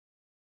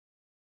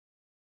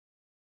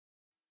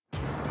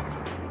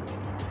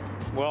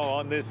Well,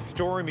 on this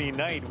stormy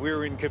night,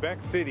 we're in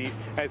Quebec City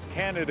as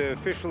Canada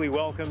officially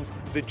welcomes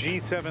the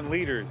G7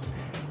 leaders.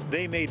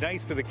 They made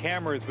nice for the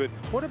cameras, but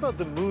what about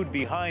the mood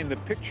behind the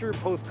picture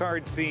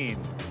postcard scene?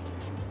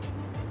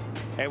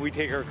 And we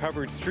take our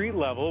coverage street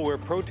level where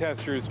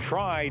protesters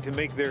try to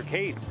make their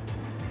case,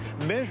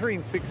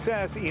 measuring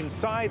success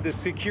inside the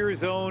secure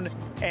zone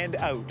and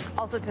out.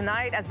 Also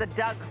tonight, as the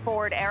Doug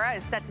Ford era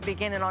is set to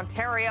begin in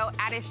Ontario,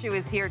 At Issue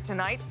is here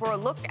tonight for a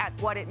look at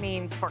what it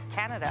means for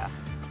Canada.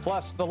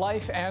 Plus, the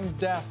life and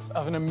death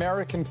of an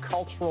American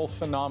cultural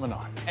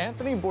phenomenon.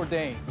 Anthony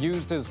Bourdain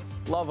used his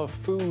love of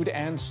food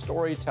and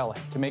storytelling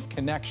to make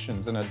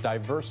connections in a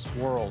diverse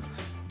world.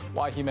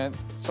 Why he meant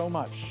so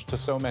much to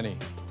so many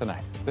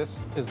tonight.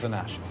 This is The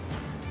National.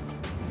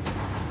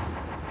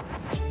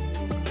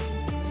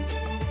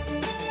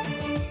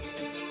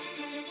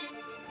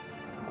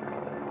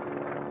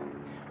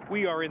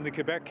 We are in the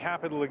Quebec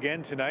capital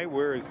again tonight,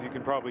 where, as you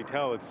can probably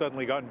tell, it's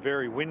suddenly gotten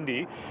very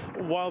windy.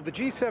 While the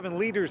G7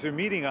 leaders are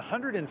meeting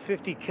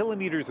 150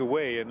 kilometers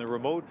away in the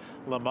remote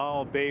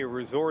Lamal Bay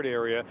resort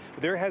area,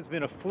 there has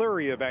been a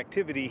flurry of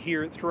activity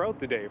here throughout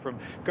the day, from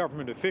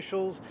government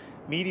officials,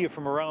 media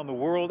from around the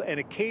world, and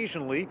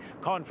occasionally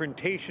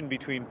confrontation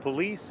between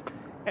police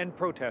and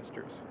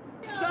protesters.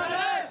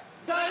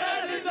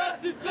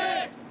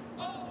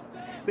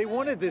 They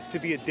wanted this to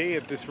be a day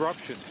of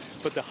disruption,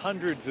 but the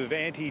hundreds of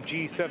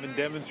anti-G7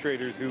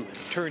 demonstrators who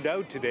turned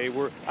out today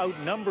were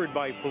outnumbered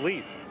by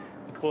police.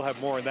 We'll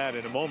have more on that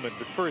in a moment,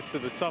 but first to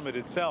the summit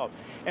itself.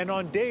 And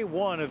on day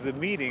one of the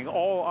meeting,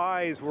 all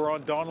eyes were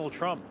on Donald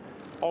Trump.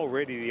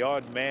 Already the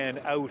odd man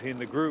out in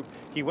the group,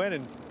 he went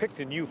and picked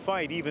a new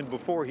fight even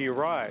before he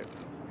arrived.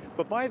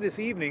 But by this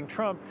evening,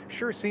 Trump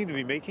sure seemed to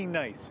be making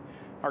nice.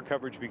 Our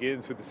coverage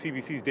begins with the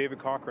CBC's David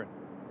Cochran.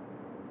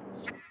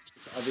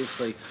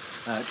 Obviously,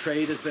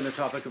 trade has been a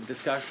topic of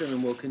discussion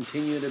and will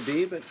continue to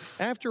be. But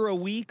after a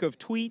week of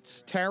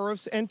tweets,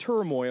 tariffs, and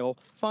turmoil,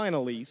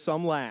 finally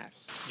some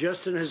laughs.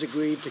 Justin has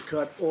agreed to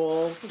cut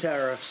all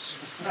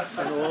tariffs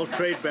and all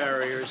trade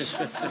barriers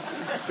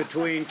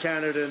between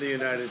Canada and the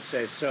United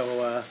States.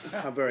 So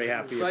I'm very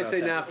happy about that. So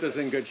I'd say NAFTA's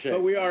in good shape.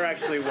 But we are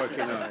actually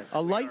working on it.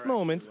 A light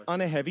moment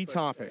on a heavy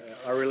topic.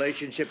 Our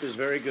relationship is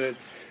very good.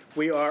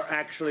 We are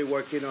actually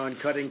working on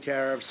cutting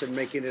tariffs and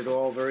making it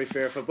all very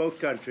fair for both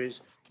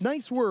countries.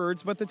 Nice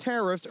words, but the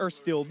tariffs are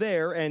still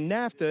there and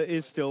NAFTA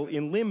is still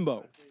in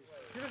limbo.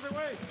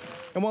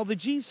 And while the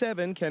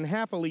G7 can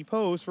happily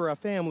pose for a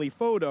family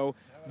photo,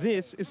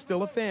 this is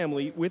still a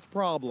family with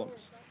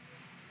problems.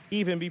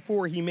 Even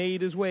before he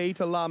made his way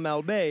to La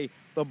Malbaie,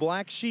 the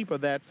black sheep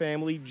of that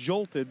family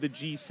jolted the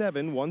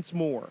G7 once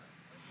more.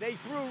 They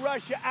threw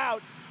Russia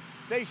out.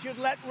 They should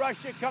let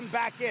Russia come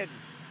back in,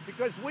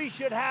 because we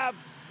should have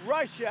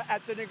Russia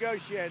at the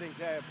negotiating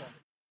table.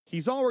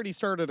 He's already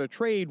started a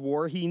trade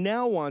war. He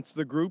now wants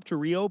the group to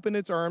reopen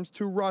its arms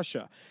to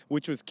Russia,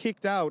 which was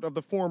kicked out of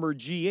the former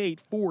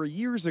G8 4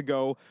 years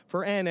ago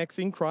for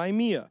annexing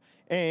Crimea,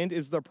 and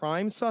is the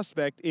prime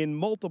suspect in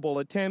multiple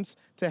attempts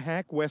to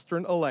hack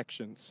Western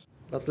elections.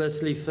 But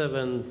let's leave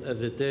 7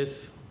 as it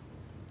is.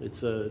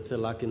 It's a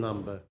lucky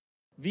number.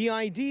 The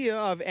idea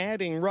of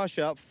adding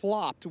Russia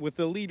flopped with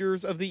the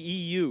leaders of the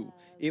EU.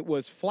 It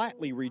was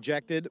flatly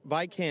rejected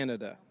by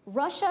Canada.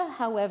 Russia,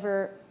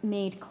 however,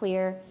 made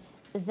clear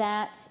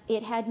that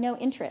it had no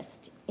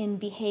interest in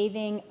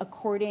behaving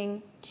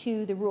according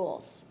to the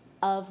rules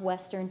of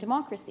Western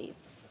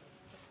democracies.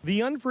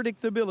 The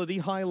unpredictability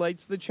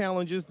highlights the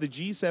challenges the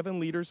G7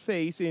 leaders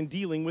face in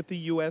dealing with the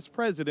U.S.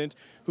 president,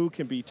 who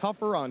can be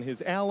tougher on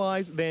his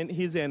allies than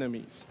his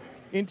enemies.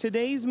 In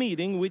today's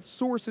meeting, which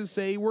sources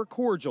say were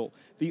cordial,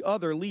 the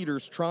other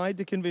leaders tried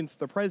to convince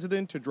the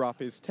president to drop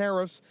his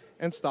tariffs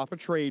and stop a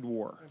trade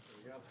war.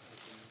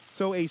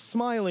 So a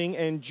smiling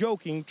and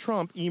joking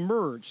Trump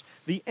emerged,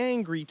 the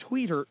angry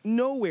tweeter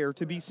nowhere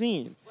to be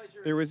seen.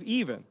 There was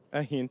even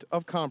a hint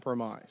of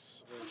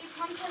compromise. Will you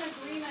come to an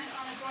agreement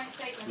on a joint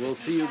statement? We'll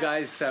see you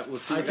guys.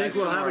 I think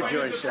we'll have a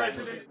joint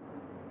statement.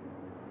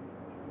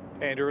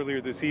 And earlier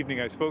this evening,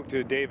 I spoke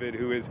to David,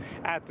 who is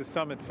at the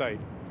summit site.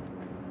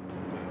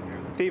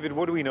 David,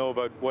 what do we know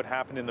about what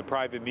happened in the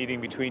private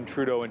meeting between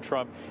Trudeau and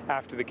Trump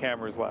after the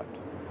cameras left?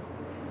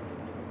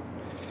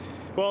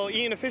 Well,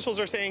 Ian, officials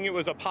are saying it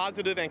was a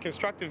positive and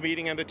constructive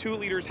meeting, and the two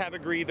leaders have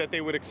agreed that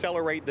they would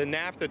accelerate the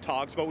NAFTA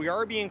talks, but we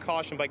are being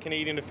cautioned by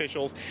Canadian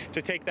officials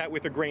to take that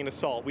with a grain of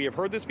salt. We have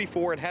heard this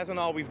before. It hasn't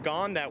always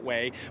gone that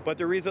way, but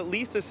there is at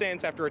least a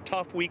sense after a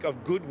tough week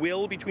of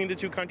goodwill between the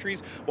two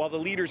countries while the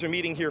leaders are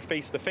meeting here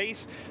face to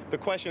face. The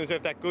question is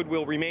if that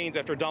goodwill remains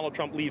after Donald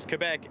Trump leaves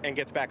Quebec and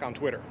gets back on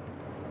Twitter.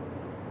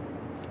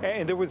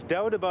 And there was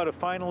doubt about a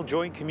final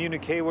joint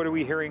communique. What are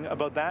we hearing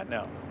about that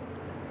now?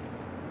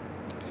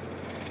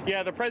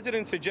 Yeah, the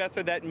president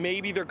suggested that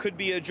maybe there could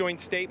be a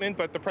joint statement,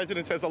 but the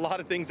president says a lot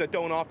of things that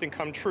don't often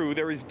come true.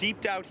 There is deep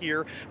doubt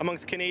here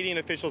amongst Canadian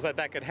officials that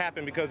that could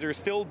happen because there are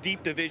still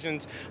deep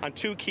divisions on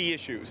two key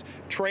issues,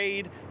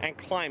 trade and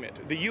climate.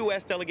 The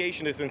U.S.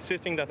 delegation is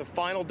insisting that the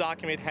final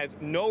document has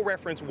no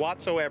reference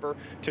whatsoever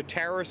to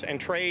tariffs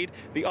and trade.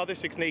 The other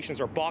 6 nations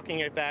are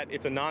balking at that.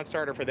 It's a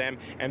non-starter for them,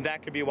 and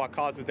that could be what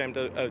causes them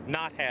to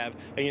not have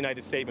a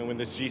united statement when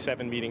this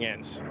G7 meeting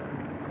ends.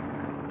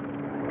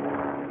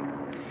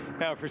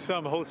 Now, for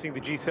some, hosting the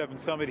G7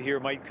 summit here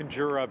might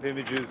conjure up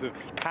images of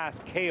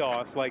past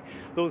chaos, like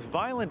those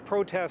violent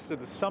protests at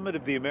the Summit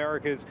of the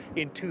Americas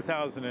in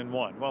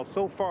 2001. Well,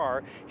 so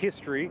far,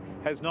 history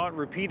has not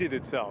repeated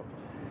itself.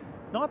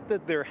 Not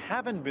that there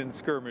haven't been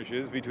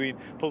skirmishes between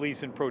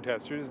police and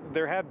protesters,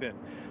 there have been.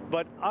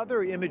 But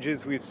other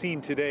images we've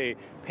seen today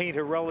paint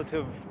a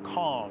relative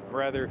calm,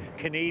 rather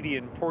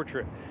Canadian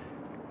portrait.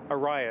 A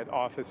riot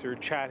officer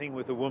chatting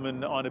with a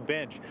woman on a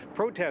bench,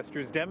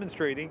 protesters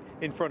demonstrating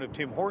in front of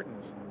Tim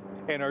Hortons.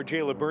 And our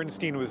Jayla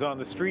Bernstein was on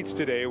the streets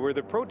today where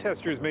the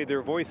protesters made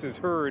their voices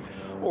heard,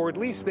 or at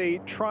least they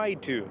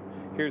tried to.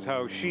 Here's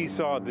how she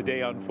saw the day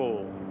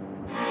unfold.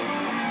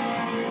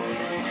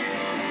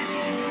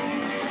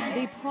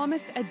 They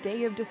promised a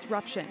day of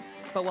disruption,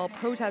 but while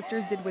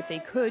protesters did what they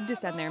could to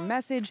send their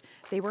message,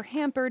 they were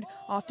hampered,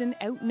 often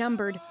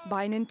outnumbered,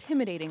 by an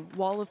intimidating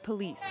wall of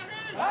police.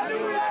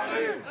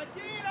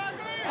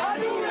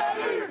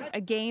 A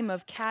game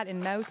of cat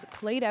and mouse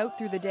played out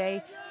through the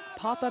day.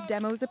 Pop-up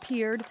demos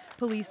appeared.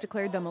 Police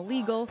declared them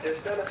illegal. This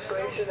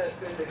demonstration has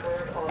been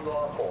declared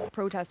unlawful.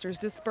 Protesters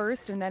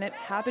dispersed, and then it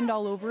happened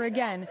all over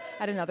again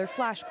at another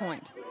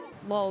flashpoint.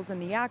 Lulls in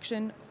the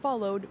action,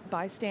 followed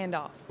by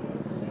standoffs.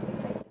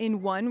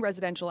 In one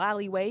residential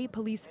alleyway,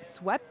 police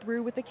swept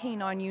through with a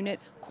canine unit,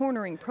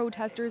 cornering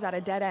protesters at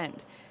a dead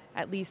end.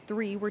 At least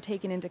 3 were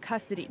taken into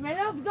custody.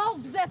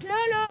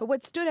 But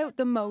what stood out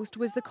the most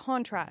was the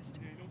contrast.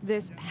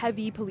 This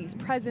heavy police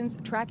presence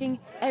tracking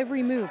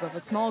every move of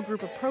a small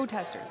group of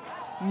protesters.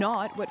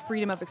 Not what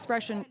freedom of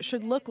expression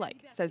should look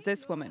like, says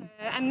this woman.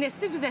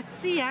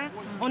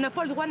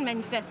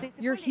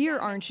 You're here,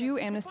 aren't you,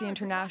 Amnesty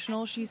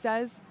International, she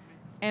says.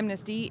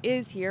 Amnesty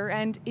is here,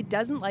 and it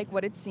doesn't like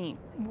what it's seen.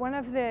 One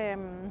of the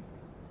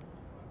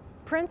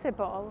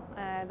principles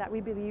that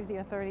we believe the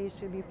authorities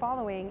should be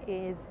following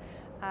is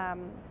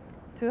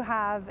to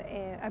have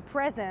a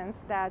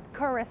presence that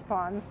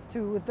corresponds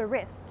to the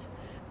risk.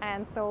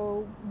 And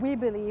so we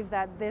believe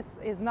that this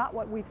is not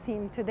what we've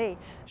seen today.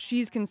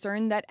 She's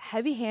concerned that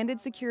heavy-handed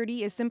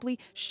security is simply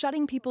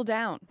shutting people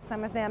down.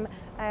 Some of them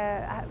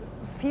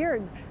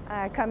feared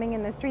coming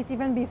in the streets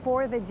even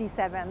before the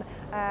G7.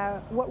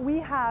 What we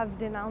have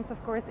denounced,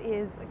 of course,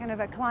 is kind of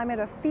a climate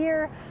of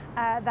fear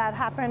that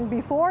happened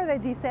before the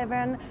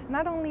G7,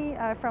 not only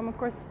from, of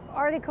course,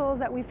 articles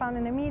that we found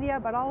in the media,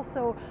 but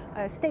also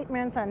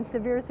statements on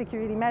severe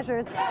security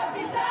measures.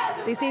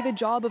 They say the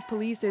job of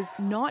police is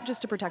not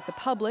just to protect the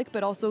public,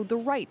 but also the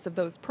rights of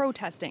those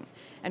protesting.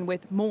 And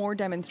with more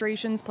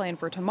demonstrations planned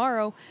for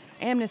tomorrow,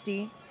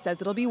 Amnesty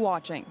says it'll be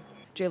watching.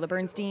 Jayla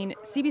Bernstein,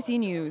 CBC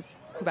News,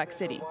 Quebec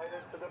City.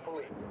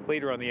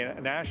 Later on the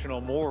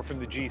National, more from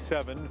the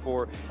G7.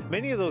 For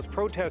many of those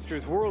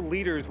protesters, world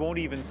leaders won't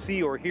even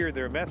see or hear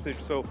their message.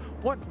 So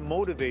what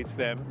motivates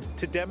them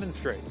to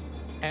demonstrate?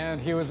 And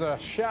he was a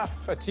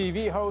chef, a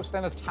TV host,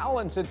 and a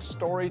talented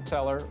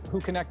storyteller who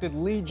connected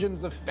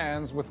legions of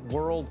fans with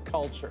world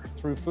culture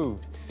through food.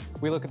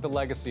 We look at the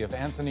legacy of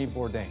Anthony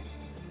Bourdain.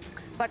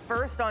 But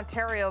first,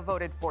 Ontario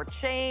voted for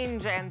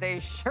change, and they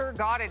sure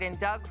got it in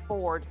Doug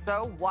Ford.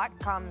 So what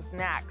comes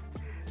next?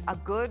 A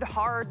good,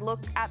 hard look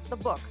at the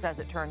books, as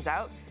it turns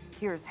out.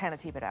 Here's Hannah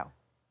Thibodeau.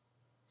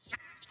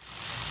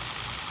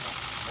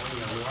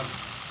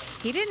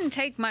 He didn't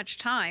take much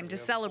time to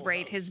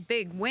celebrate his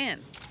big win.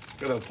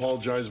 Gotta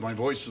apologize, my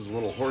voice is a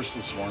little hoarse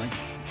this morning.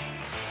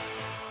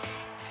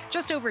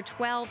 Just over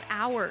 12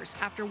 hours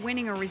after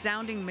winning a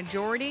resounding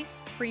majority,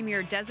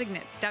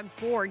 Premier-designate Doug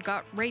Ford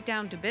got right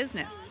down to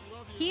business.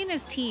 He and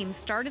his team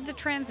started the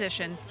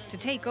transition to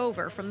take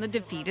over from the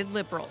defeated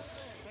Liberals.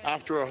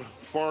 After a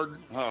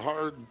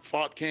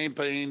hard-fought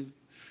campaign,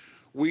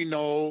 we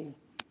know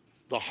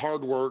the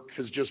hard work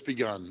has just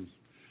begun,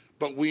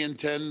 but we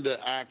intend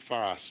to act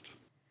fast.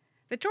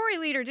 The Tory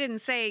leader didn't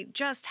say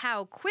just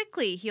how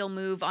quickly he'll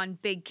move on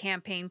big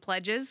campaign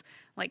pledges,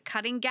 like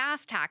cutting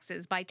gas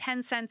taxes by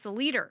 10 cents a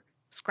litre,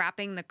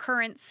 scrapping the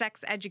current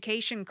sex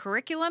education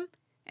curriculum,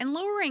 and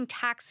lowering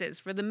taxes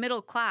for the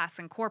middle class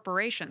and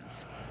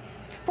corporations.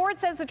 Ford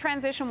says the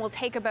transition will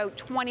take about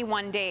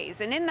 21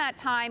 days, and in that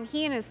time,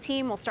 he and his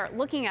team will start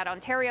looking at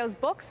Ontario's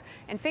books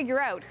and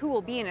figure out who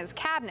will be in his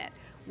cabinet.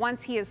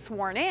 Once he is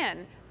sworn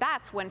in,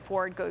 that's when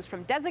Ford goes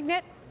from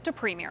designate to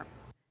premier.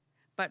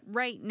 But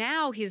right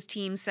now, his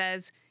team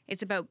says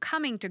It's about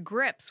coming to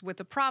grips with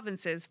the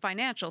province's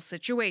financial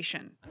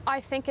situation. I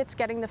think it's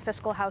getting the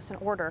fiscal house in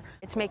order.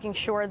 It's making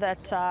sure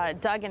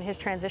that Doug and his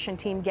transition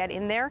team get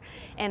in there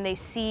and they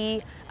see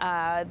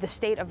the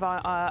state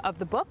of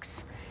the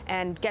books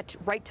and get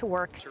right to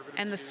work.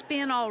 And the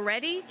spin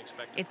already,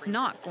 it's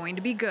not going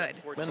to be good.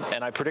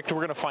 And I predict we're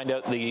going to find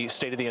out the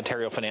state of the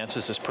Ontario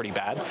finances is pretty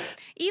bad.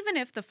 Even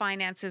if the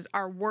finances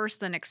are worse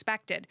than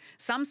expected,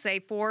 some say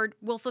Ford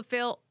will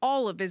fulfill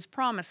all of his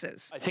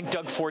promises. I think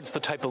Doug Ford's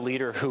the type of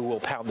leader who will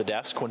pound the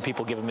desk when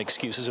people give him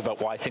excuses about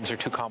why things are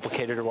too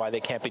complicated or why they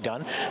can't be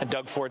done. And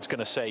Doug Ford's going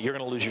to say, you're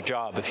going to lose your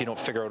job if you don't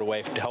figure out a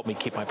way to help me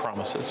keep my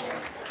promises.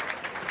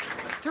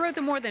 Throughout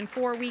the more than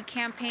 4-week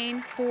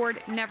campaign,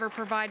 Ford never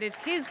provided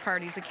his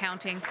party's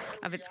accounting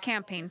of its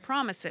campaign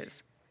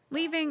promises,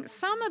 leaving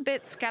some a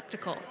bit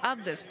skeptical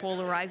of this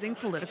polarizing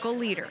political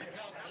leader.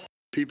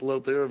 People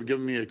out there have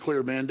given me a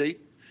clear mandate,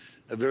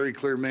 a very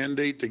clear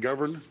mandate to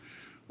govern.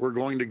 We're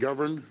going to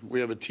govern. We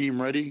have a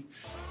team ready.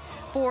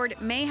 Ford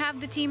may have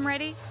the team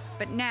ready,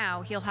 but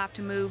now he'll have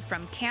to move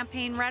from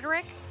campaign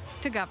rhetoric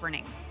to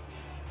governing.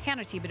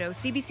 Hannah Thibodeau,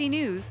 CBC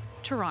News,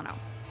 Toronto.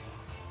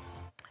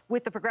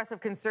 With the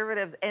Progressive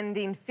Conservatives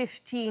ending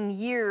 15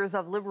 years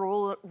of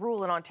Liberal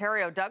rule in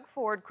Ontario, Doug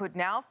Ford could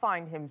now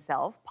find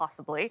himself,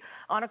 possibly,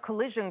 on a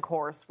collision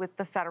course with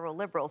the federal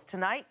Liberals.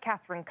 Tonight,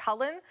 Catherine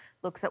Cullen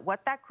looks at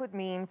what that could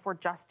mean for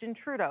Justin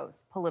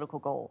Trudeau's political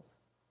goals.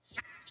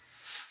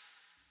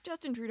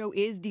 Justin Trudeau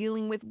is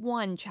dealing with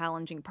one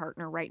challenging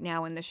partner right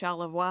now in the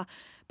Charlevoix,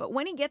 but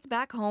when he gets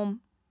back home,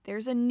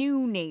 there's a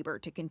new neighbor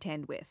to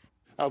contend with.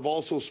 I've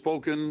also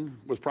spoken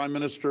with Prime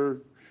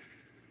Minister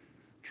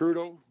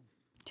Trudeau.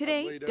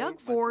 Today, Doug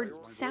Ford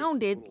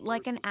sounded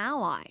like an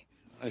ally.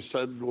 I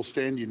said we'll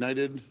stand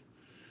united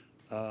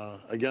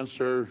against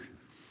our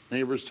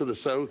neighbors to the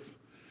south,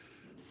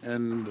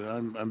 and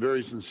I'm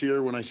very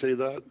sincere when I say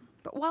that.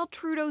 But while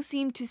Trudeau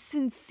seemed to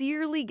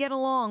sincerely get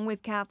along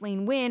with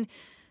Kathleen Wynne,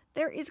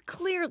 there is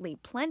clearly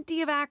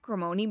plenty of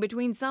acrimony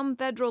between some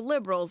federal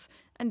Liberals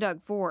and Doug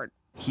Ford.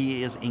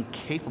 He is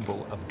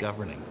incapable of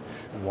governing.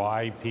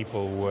 Why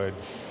people would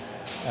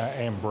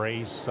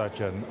embrace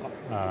such a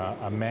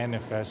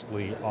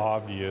manifestly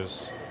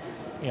obvious,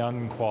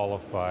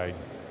 unqualified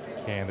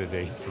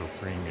candidate for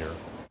premier.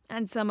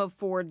 And some of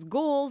Ford's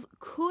goals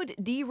could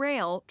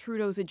derail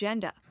Trudeau's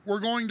agenda. We're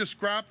going to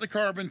scrap the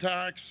carbon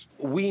tax.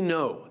 We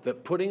know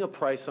that putting a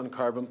price on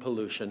carbon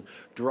pollution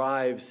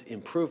drives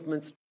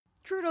improvements.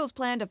 Trudeau's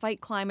plan to fight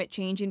climate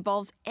change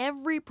involves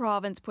every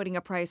province putting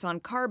a price on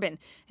carbon.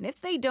 And if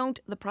they don't,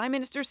 the Prime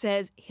Minister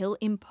says he'll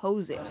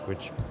impose it.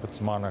 Which puts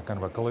them on a kind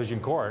of a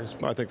collision course.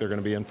 I think they're going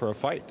to be in for a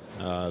fight.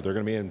 They're going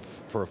to be in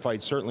for a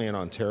fight, certainly in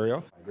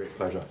Ontario. Great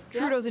pleasure.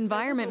 Trudeau's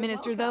Environment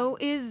Minister, though,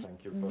 is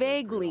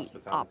vaguely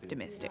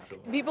optimistic.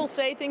 People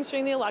say things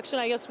during the election.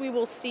 I guess we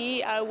will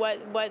see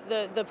what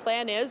the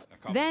plan is.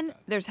 Then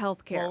there's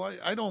health care. Well,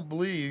 I don't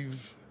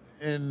believe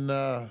in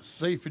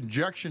safe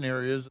injection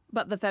areas.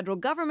 But the federal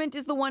government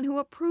is the one who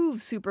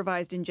approves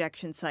supervised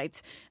injection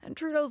sites, and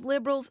Trudeau's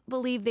Liberals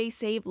believe they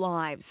save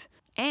lives.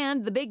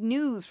 And the big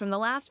news from the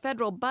last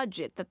federal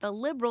budget that the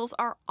Liberals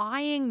are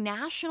eyeing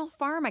national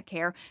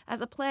pharmacare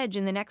as a pledge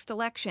in the next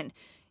election.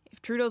 If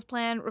Trudeau's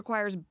plan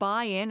requires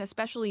buy-in,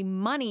 especially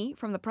money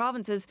from the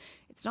provinces,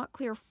 it's not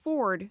clear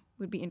Ford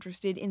would be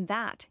interested in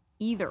that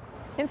either.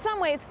 In some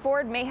ways,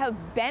 Ford may have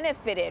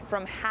benefited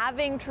from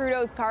having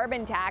Trudeau's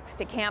carbon tax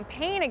to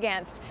campaign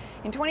against.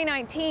 In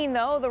 2019,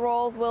 though, the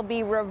roles will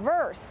be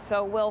reversed.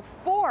 So will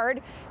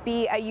Ford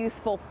be a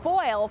useful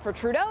foil for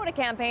Trudeau to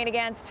campaign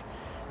against,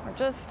 or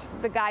just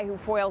the guy who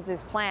foils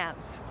his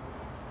plans?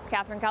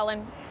 Catherine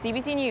Cullen,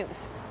 CBC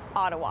News,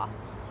 Ottawa.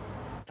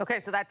 Okay,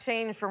 so that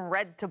change from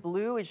red to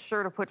blue is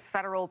sure to put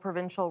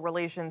federal-provincial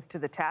relations to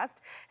the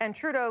test, and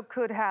Trudeau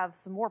could have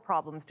some more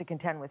problems to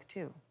contend with,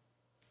 too.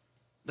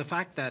 The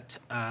fact that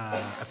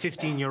a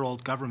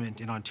 15-year-old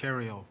government in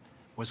Ontario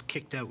was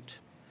kicked out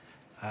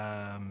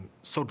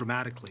so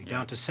dramatically,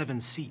 down to 7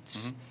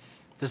 seats,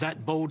 does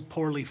that bode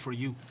poorly for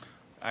you?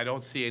 I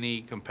don't see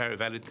any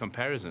valid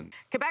comparison.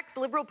 Quebec's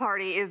Liberal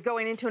Party is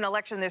going into an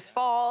election this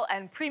fall,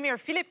 and Premier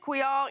Philippe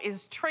Couillard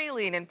is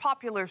trailing in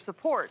popular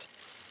support.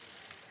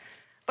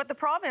 But the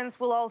province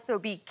will also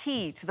be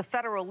key to the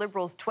federal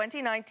Liberals'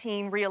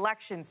 2019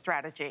 re-election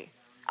strategy.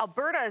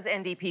 Alberta's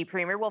NDP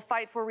premier will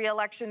fight for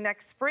re-election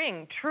next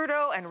spring.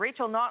 Trudeau and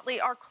Rachel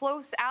Notley are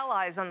close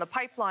allies on the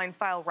pipeline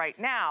file right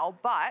now,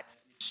 but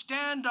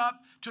stand up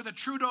to the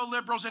Trudeau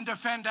Liberals and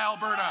defend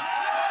Alberta.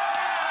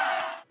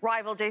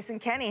 Rival Jason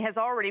Kenney has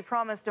already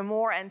promised a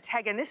more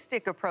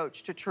antagonistic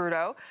approach to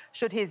Trudeau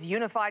should his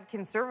unified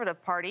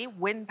Conservative Party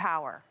win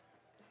power.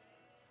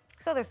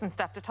 So there's some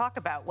stuff to talk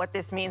about. What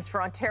this means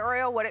for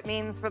Ontario, what it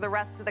means for the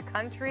rest of the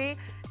country.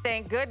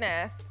 Thank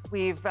goodness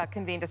we've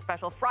convened a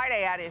special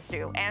Friday at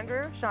issue.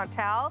 Andrew,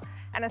 Chantal,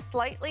 and a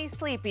slightly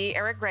sleepy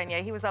Eric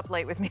Grenier, he was up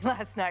late with me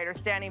last night, are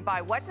standing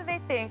by. What do they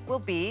think will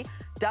be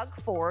Doug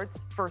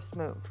Ford's first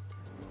move?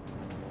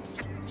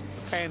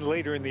 And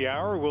later in the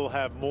hour, we'll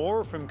have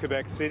more from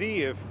Quebec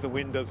City if the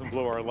wind doesn't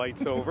blow our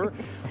lights over.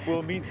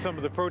 We'll meet some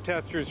of the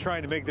protesters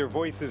trying to make their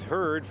voices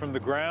heard from the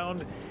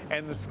ground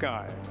and the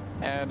sky.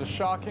 And a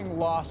shocking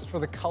loss for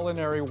the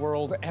culinary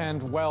world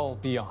and well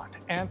beyond.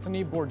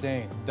 Anthony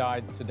Bourdain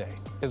died today.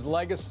 His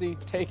legacy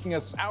taking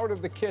us out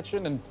of the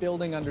kitchen and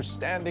building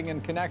understanding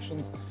and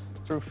connections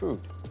through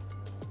food.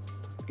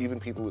 Even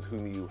people with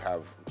whom you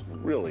have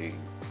really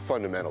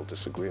fundamental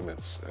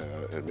disagreements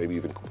and maybe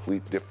even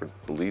complete different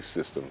belief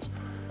systems,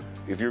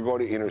 if you're going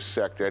to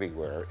intersect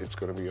anywhere, it's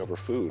going to be over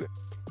food.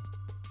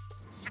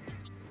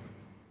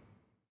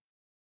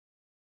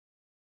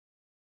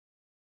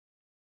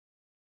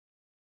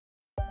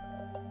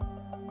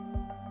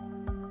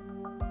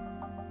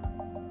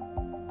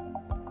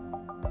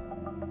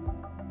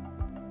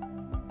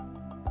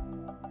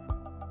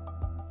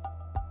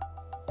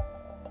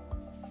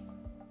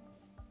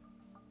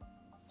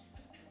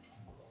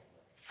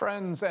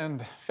 Friends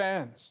and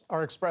fans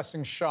are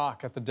expressing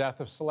shock at the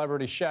death of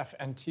celebrity chef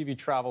and TV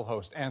travel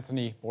host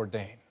Anthony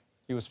Bourdain.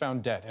 He was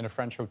found dead in a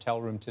French hotel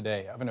room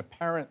today of an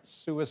apparent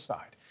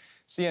suicide.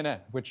 CNN,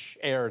 which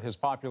aired his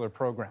popular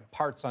program,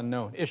 Parts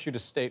Unknown, issued a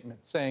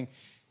statement saying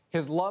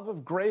his love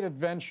of great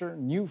adventure,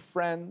 new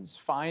friends,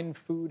 fine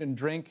food and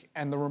drink,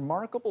 and the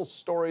remarkable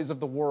stories of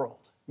the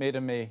world made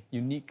him a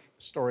unique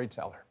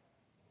storyteller.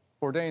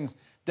 Bourdain's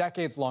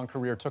decades-long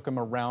career took him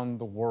around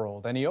the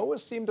world, and he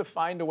always seemed to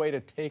find a way to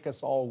take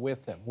us all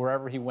with him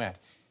wherever he went,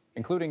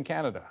 including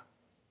Canada.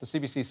 The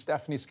CBC's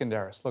Stephanie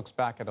Skandaris looks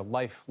back at a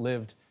life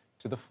lived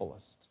to the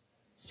fullest.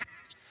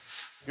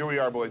 Here we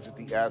are, boys, at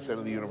the asset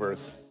of the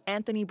universe.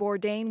 Anthony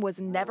Bourdain was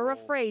never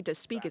afraid to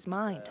speak his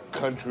mind.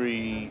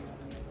 Country,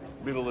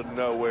 middle of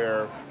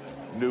nowhere,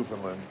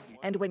 Newfoundland.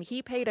 And when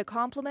he paid a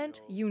compliment,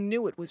 you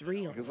knew it was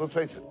real. Because let's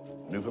face it,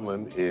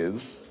 Newfoundland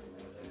is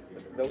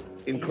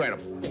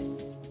incredible.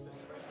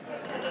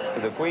 To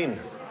the Queen.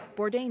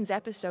 Bourdain's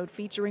episode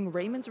featuring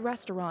Raymond's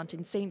Restaurant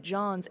in St.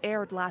 John's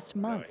aired last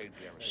month.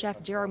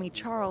 Chef Jeremy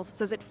Charles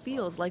says it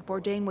feels like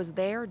Bourdain was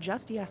there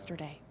just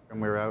yesterday.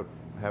 And we were out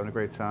having a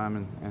great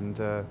time and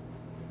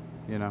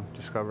you know,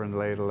 discovering the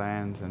lay of the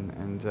land,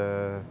 and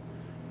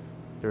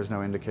there's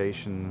no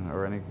indication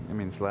or any, I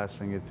mean, it's the last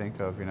thing you'd think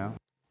of, you know.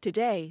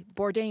 Today,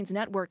 Bourdain's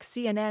network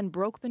CNN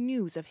broke the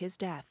news of his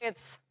death.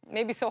 It's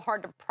maybe so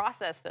hard to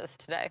process this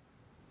today.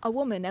 A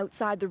woman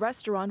outside the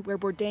restaurant where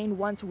Bourdain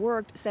once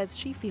worked says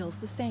she feels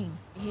the same.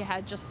 He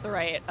had just the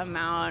right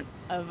amount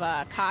of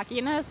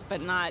cockiness, but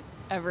not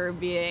ever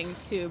being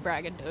too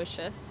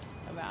braggadocious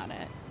about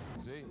it.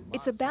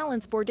 It's a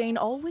balance Bourdain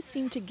always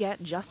seemed to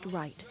get just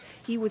right.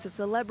 He was a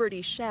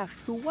celebrity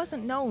chef who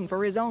wasn't known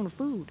for his own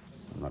food.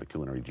 I'm not a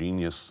culinary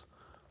genius,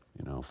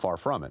 you know, far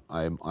from it.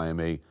 I am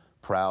a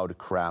proud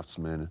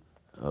craftsman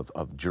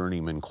of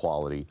journeyman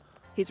quality.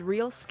 His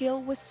real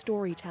skill was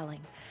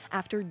storytelling.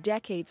 After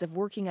decades of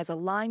working as a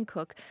line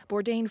cook,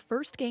 Bourdain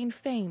first gained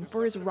fame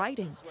for his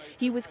writing.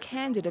 He was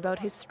candid about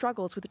his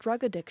struggles with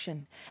drug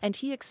addiction, and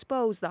he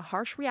exposed the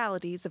harsh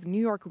realities of New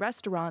York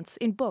restaurants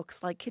in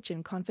books like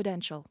Kitchen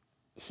Confidential.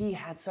 He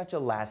had such a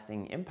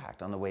lasting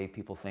impact on the way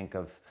people think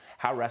of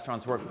how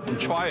restaurants work.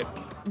 Try it.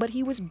 But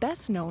he was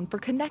best known for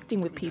connecting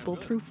with people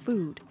through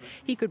food.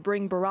 He could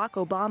bring Barack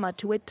Obama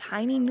to a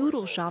tiny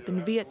noodle shop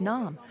in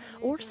Vietnam,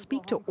 or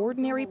speak to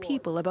ordinary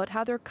people about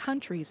how their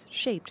countries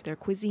shaped their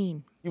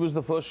cuisine. He was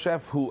the first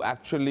chef who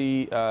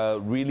actually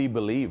really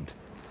believed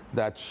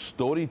that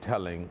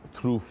storytelling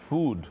through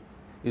food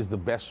is the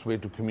best way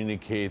to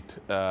communicate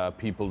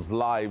people's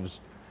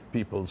lives,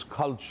 people's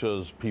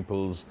cultures,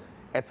 people's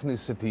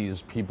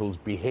ethnicities, people's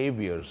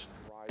behaviors.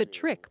 The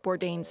trick,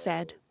 Bourdain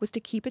said, was to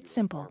keep it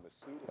simple.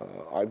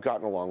 I've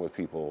gotten along with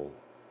people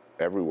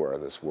everywhere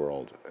in this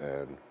world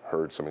and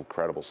heard some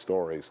incredible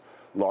stories,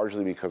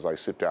 largely because I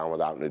sit down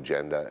without an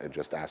agenda and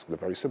just ask the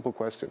very simple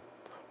question: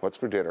 what's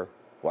for dinner?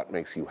 What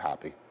makes you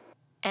happy?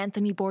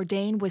 Anthony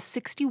Bourdain was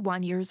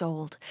 61 years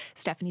old.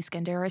 Stephanie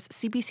Skandaris,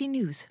 CBC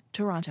News,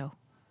 Toronto.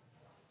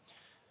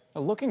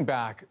 Now, looking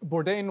back,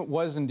 Bourdain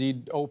was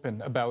indeed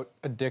open about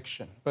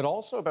addiction, but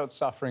also about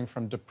suffering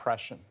from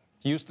depression.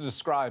 He used to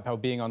describe how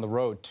being on the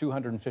road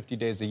 250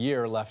 days a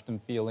year left him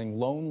feeling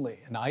lonely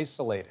and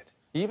isolated.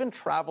 He even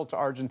traveled to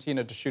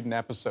Argentina to shoot an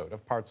episode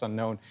of Parts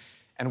Unknown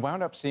and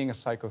wound up seeing a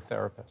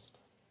psychotherapist.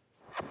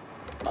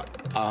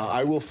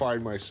 I will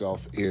find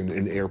myself in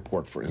an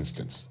airport, for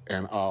instance,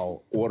 and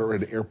I'll order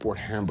an airport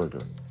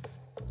hamburger.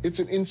 It's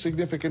an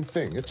insignificant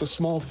thing. It's a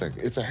small thing.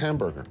 It's a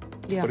hamburger,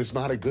 but it's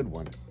not a good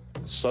one.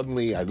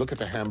 Suddenly, I look at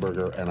the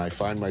hamburger and I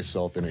find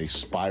myself in a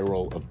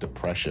spiral of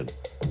depression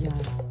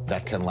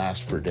that can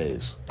last for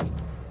days.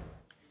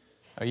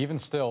 Even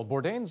still,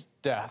 Bourdain's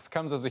death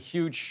comes as a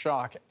huge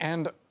shock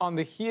and on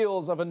the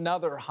heels of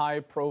another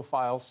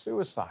high-profile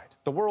suicide.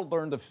 The world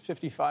learned of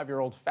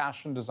 55-year-old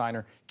fashion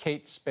designer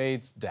Kate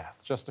Spade's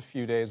death just a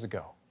few days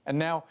ago. And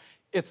now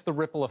it's the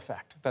ripple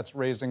effect that's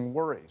raising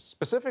worries,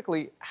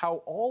 specifically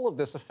how all of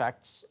this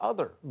affects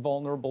other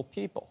vulnerable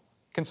people.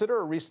 Consider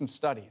a recent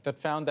study that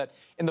found that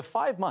in the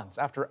 5 months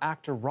after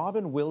actor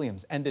Robin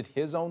Williams ended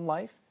his own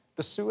life,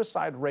 the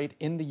suicide rate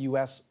in the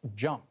U.S.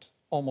 jumped.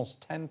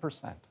 almost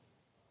 10%.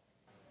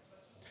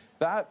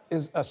 That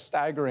is a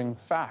staggering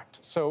fact.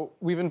 So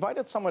we've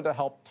invited someone to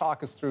help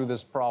talk us through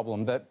this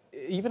problem that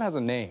even has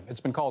a name. It's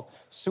been called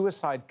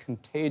suicide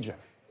contagion.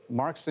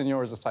 Mark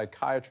Senior is a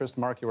psychiatrist.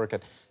 Mark, you work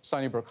at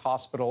Sunnybrook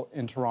Hospital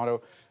in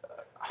Toronto.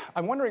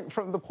 I'm wondering,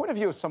 from the point of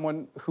view of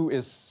someone who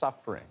is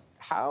suffering,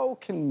 how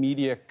can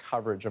media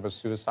coverage of a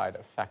suicide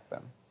affect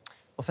them?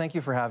 Well, thank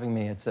you for having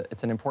me. It's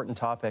an important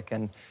topic.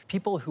 And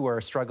people who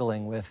are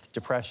struggling with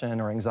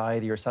depression or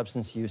anxiety or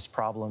substance use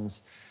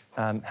problems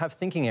have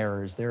thinking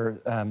errors. Their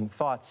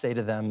thoughts say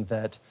to them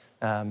that,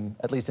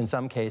 at least in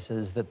some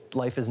cases, that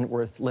life isn't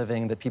worth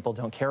living, that people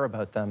don't care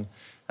about them.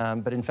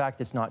 But in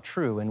fact, it's not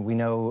true. And we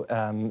know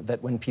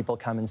that when people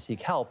come and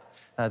seek help,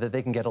 that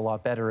they can get a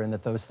lot better and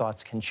that those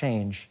thoughts can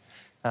change.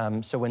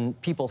 So when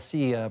people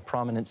see a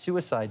prominent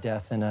suicide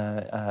death in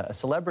a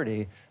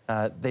celebrity,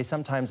 they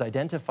sometimes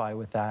identify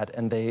with that,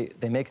 and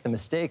they make the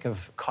mistake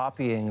of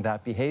copying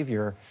that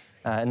behavior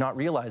and not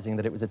realizing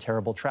that it was a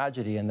terrible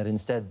tragedy and that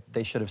instead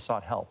they should have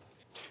sought help.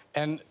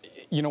 And,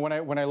 you know,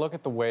 when I look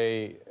at the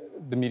way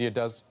the media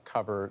does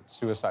cover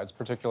suicides,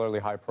 particularly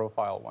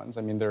high-profile ones,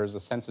 I mean, there's a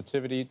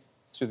sensitivity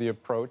to the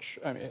approach.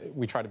 I mean,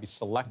 we try to be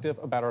selective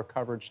about our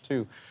coverage,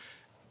 too.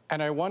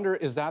 And I wonder,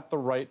 is that the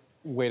right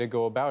way to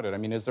go about it? I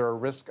mean, is there a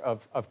risk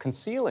of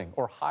concealing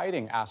or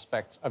hiding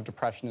aspects of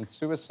depression and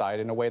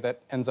suicide in a way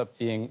that ends up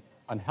being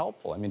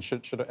unhelpful? I mean,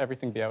 should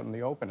everything be out in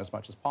the open as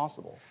much as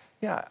possible?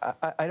 Yeah,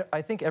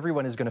 I think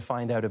everyone is going to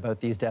find out about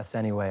these deaths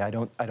anyway. I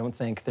don't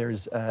think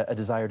there's a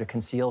desire to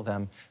conceal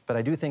them, but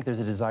I do think there's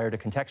a desire to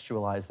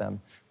contextualize them.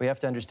 We have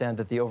to understand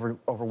that the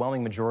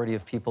overwhelming majority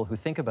of people who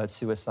think about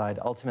suicide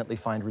ultimately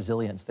find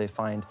resilience. They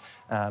find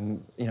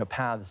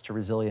paths to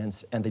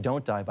resilience, and they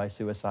don't die by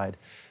suicide.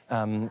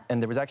 And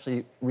there was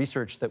actually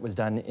research that was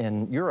done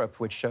in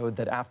Europe which showed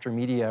that after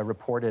media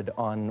reported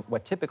on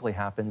what typically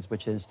happens,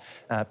 which is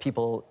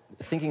people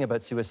thinking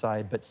about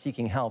suicide but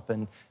seeking help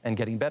and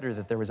getting better,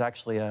 that there was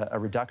actually a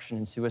reduction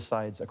in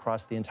suicides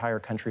across the entire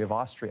country of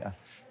Austria.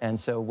 And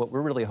so what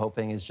we're really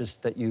hoping is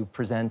just that you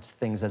present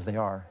things as they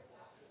are.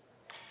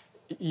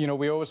 You know,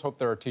 we always hope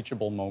there are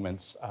teachable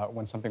moments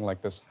when something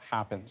like this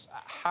happens.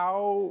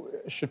 How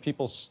should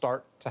people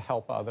start to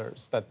help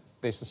others that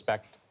they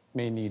suspect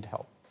may need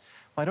help?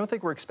 I don't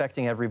think we're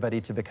expecting everybody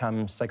to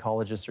become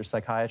psychologists or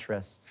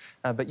psychiatrists,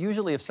 but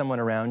usually if someone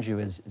around you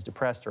is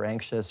depressed or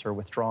anxious or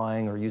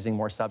withdrawing or using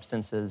more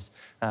substances,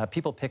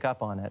 people pick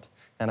up on it.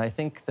 And I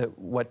think that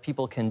what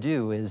people can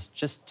do is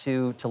just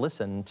to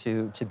listen,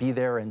 to be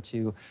there and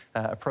to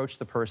approach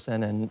the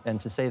person and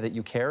to say that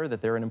you care,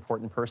 that they're an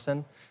important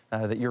person,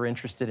 that you're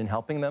interested in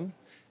helping them.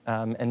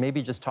 And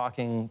maybe just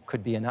talking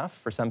could be enough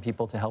for some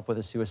people to help with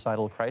a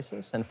suicidal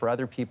crisis. And for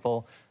other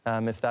people,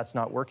 if that's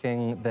not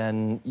working,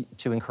 then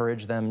to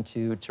encourage them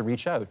to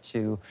reach out,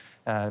 to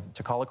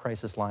call a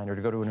crisis line or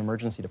to go to an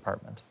emergency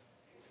department.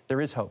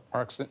 There is hope.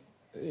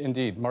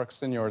 Indeed. Mark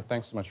Senior,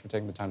 thanks so much for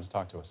taking the time to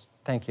talk to us.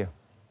 Thank you.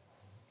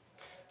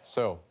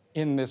 So,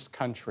 in this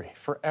country,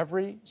 for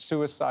every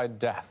suicide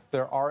death,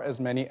 there are as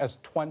many as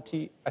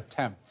 20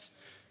 attempts.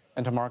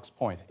 And to Mark's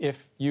point,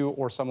 if you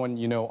or someone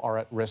you know are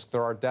at risk,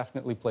 there are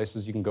definitely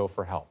places you can go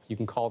for help. You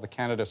can call the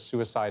Canada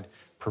Suicide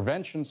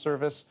Prevention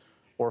Service,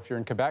 or if you're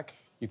in Quebec,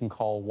 you can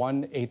call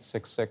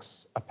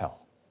 1-866-APPEL.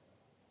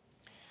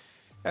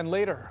 And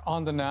later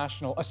on The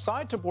National, a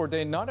side to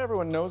Bourdain not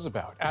everyone knows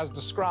about, as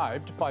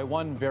described by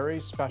one very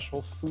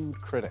special food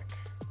critic.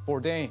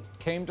 Bourdain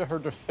came to her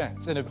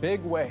defense in a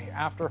big way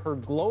after her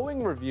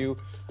glowing review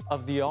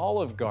of the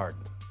Olive Garden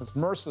was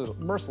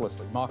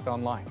mercilessly mocked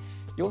online.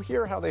 You'll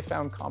hear how they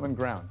found common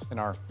ground in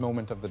our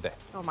moment of the day.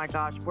 Oh my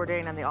gosh,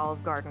 Bourdain and the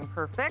Olive Garden,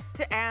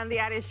 perfect. And the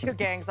At Issue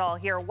gang's all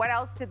here. What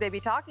else could they be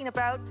talking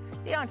about?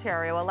 The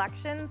Ontario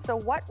election. So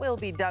what will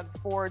be Doug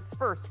Ford's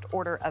first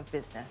order of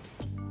business?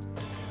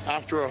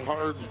 After a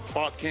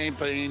hard-fought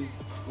campaign,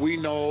 we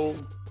know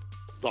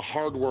the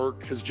hard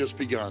work has just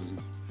begun.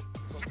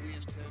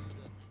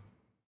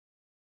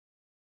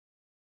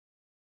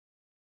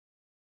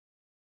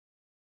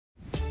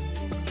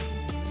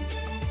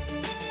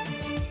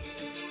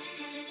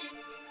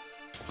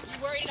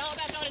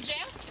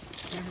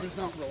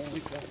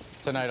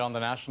 Tonight on The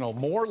National,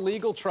 more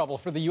legal trouble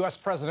for the U.S.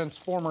 president's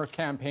former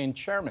campaign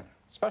chairman.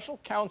 Special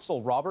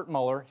counsel Robert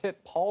Mueller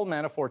hit Paul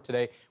Manafort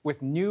today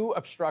with new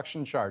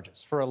obstruction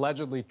charges for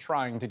allegedly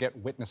trying to get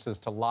witnesses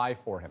to lie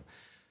for him.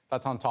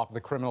 That's on top of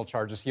the criminal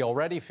charges he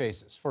already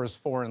faces for his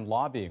foreign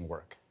lobbying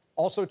work.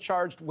 Also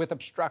charged with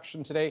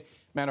obstruction today,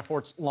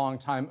 Manafort's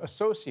longtime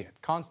associate,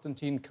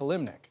 Konstantin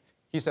Kilimnik.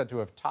 He's said to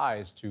have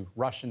ties to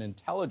Russian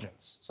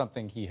intelligence,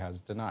 something he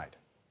has denied.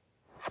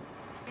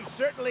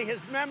 Certainly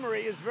his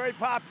memory is very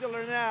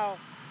popular now.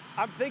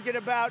 I'm thinking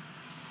about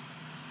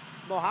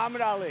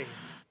Muhammad Ali.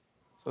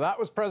 So that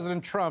was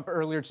President Trump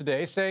earlier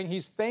today saying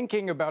he's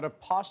thinking about a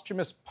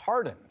posthumous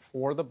pardon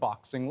for the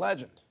boxing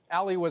legend.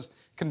 Ali was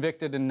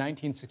convicted in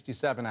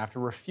 1967 after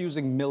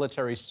refusing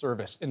military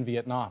service in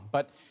Vietnam.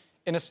 But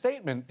in a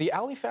statement, the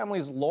Ali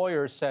family's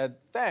lawyer said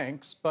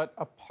thanks, but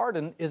a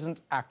pardon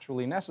isn't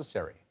actually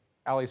necessary.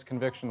 Ali's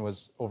conviction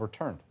was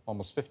overturned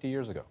almost 50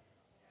 years ago.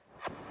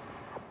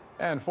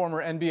 And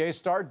former NBA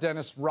star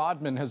Dennis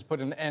Rodman has put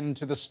an end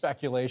to the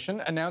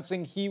speculation,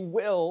 announcing he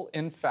will,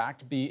 in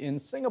fact, be in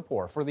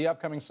Singapore for the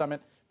upcoming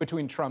summit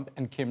between Trump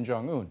and Kim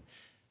Jong-un.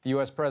 The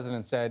U.S.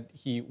 president said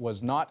he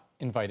was not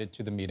invited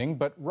to the meeting,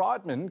 but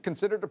Rodman,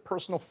 considered a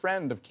personal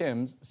friend of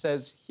Kim's,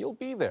 says he'll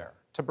be there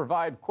to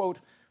provide, quote,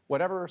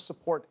 whatever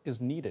support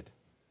is needed.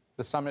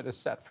 The summit is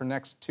set for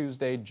next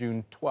Tuesday,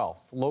 June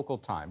 12th, local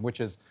time, which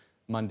is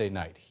Monday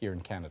night here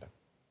in Canada.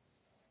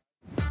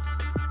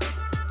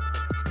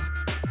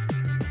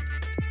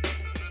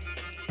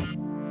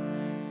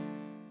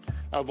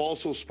 I've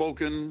also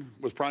spoken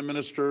with Prime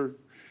Minister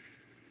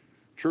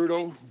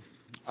Trudeau.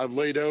 I've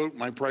laid out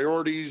my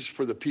priorities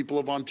for the people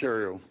of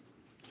Ontario.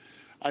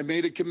 I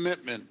made a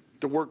commitment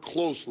to work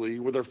closely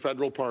with our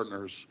federal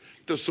partners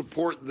to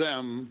support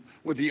them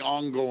with the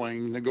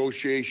ongoing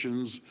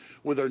negotiations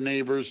with our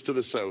neighbours to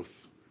the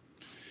south,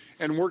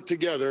 and work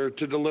together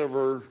to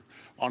deliver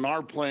on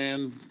our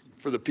plan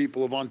for the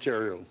people of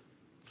Ontario.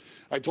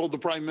 I told the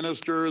Prime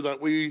Minister that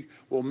we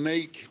will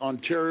make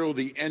Ontario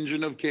the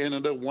engine of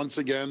Canada once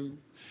again,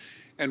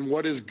 and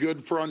what is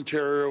good for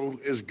Ontario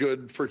is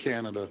good for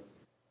Canada.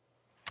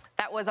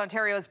 That was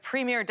Ontario's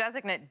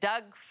Premier-designate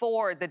Doug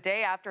Ford the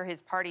day after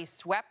his party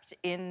swept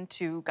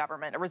into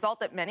government, a result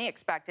that many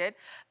expected.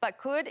 But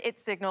could it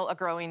signal a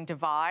growing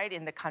divide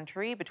in the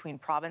country between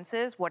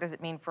provinces? What does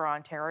it mean for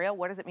Ontario?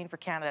 What does it mean for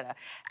Canada?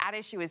 At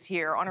Issue is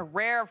here on a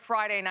rare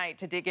Friday night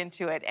to dig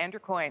into it. Andrew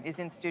Coyne is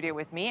in studio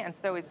with me, and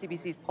so is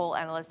CBC's poll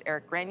analyst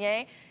Eric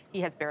Grenier. He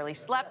has barely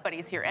slept, but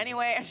he's here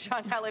anyway. And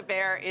Chantal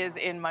Hébert is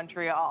in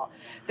Montreal.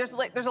 There's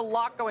a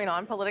lot going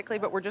on politically,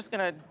 but we're just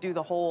going to do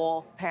the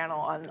whole panel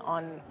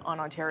on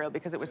Ontario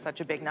because it was such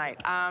a big night.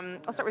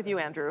 I'll start with you,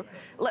 Andrew.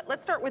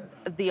 Let's start with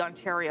the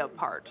Ontario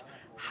part.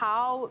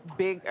 How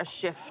big a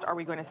shift are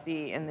we going to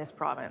see in this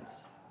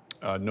province?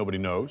 Nobody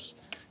knows.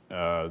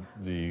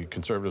 The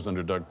Conservatives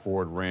under Doug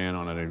Ford ran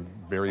on a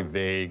very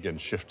vague and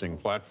shifting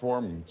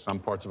platform. Some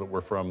parts of it were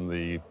from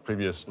the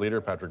previous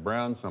leader, Patrick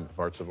Brown. Some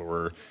parts of it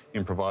were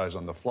improvised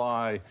on the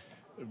fly.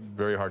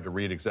 Very hard to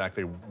read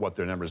exactly what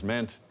their numbers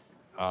meant.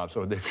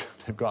 So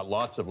they've got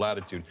lots of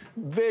latitude.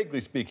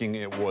 Vaguely speaking,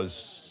 it was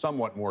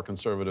somewhat more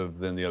conservative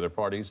than the other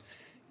parties.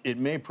 It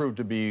may prove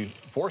to be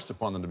forced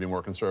upon them to be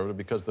more conservative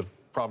because the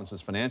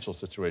province's financial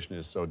situation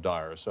is so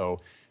dire. So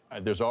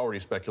there's already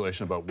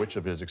speculation about which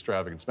of his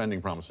extravagant spending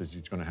promises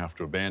he's going to have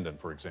to abandon,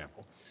 for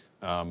example.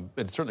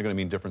 It's certainly going to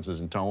mean differences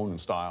in tone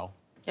and style.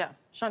 Yeah.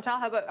 Chantal,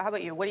 how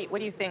about you? What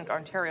do you think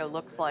Ontario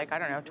looks like, I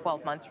don't know,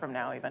 12 months from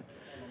now even?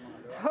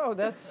 Oh,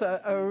 that's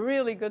a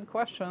really good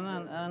question,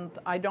 and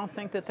I don't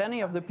think that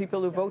any of the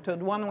people who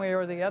voted one way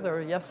or the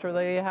other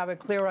yesterday have a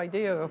clear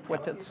idea of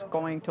what it's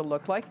going to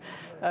look like.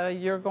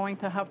 You're going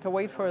to have to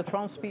wait for a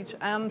throne speech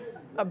and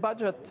a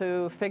budget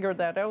to figure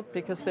that out,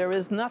 because there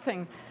is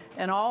nothing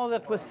in all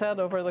that was said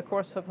over the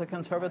course of the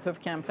Conservative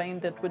campaign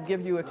that would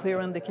give you a clear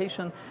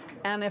indication.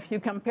 And if you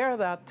compare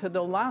that to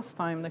the last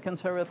time the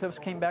Conservatives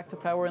came back to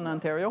power in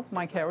Ontario,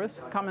 Mike Harris,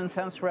 common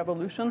sense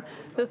revolution,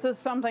 this is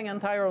something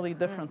entirely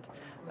different.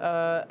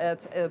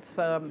 It's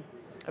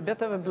a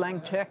bit of a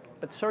blank check,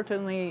 but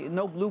certainly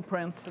no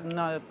blueprint,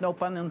 no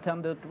pun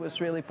intended,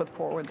 was really put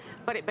forward.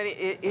 But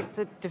it's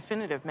a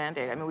definitive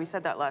mandate. I mean, we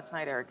said that last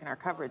night, Eric, in our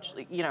coverage.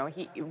 You know,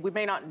 we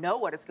may not know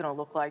what it's going to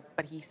look like,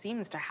 but he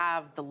seems to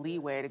have the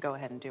leeway to go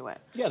ahead and do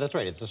it. Yeah, that's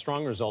right. It's a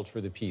strong result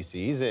for the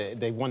PCs.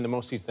 They've won the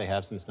most seats they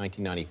have since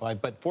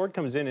 1995. But Ford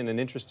comes in an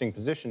interesting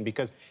position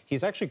because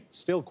he's actually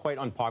still quite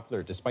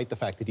unpopular, despite the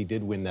fact that he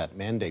did win that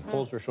mandate.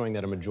 Polls were showing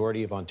that a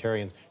majority of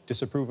Ontarians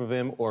disapprove of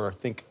him or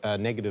think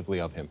negatively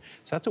of him.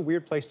 So that's a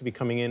weird place to be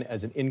coming in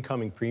as an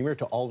incoming premier,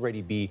 to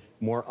already be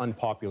more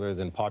unpopular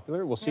than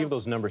popular. We'll see if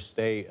those numbers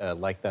stay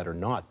like that or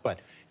not. But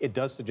it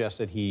does suggest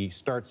that he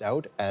starts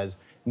out as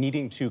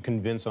needing to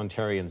convince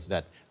Ontarians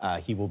that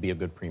he will be a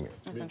good premier.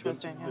 That's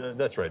interesting. Yeah.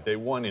 That's right. They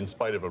won in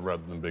spite of him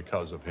rather than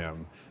because of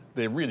him.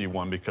 They really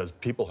won because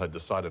people had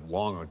decided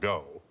long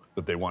ago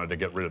that they wanted to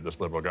get rid of this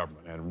Liberal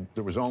government. And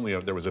there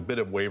was a bit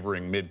of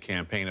wavering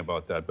mid-campaign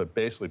about that, but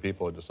basically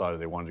people had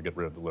decided they wanted to get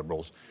rid of the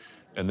Liberals.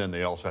 And then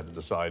they also had to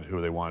decide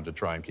who they wanted to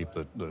try and keep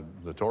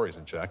the Tories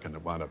in check, and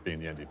it wound up being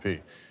the NDP.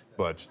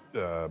 But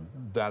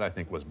that, I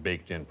think, was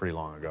baked in pretty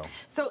long ago.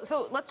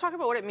 So let's talk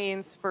about what it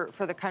means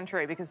for the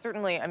country, because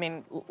certainly, I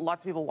mean,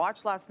 lots of people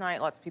watched last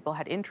night, lots of people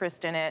had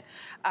interest in it.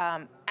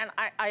 And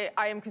I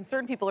am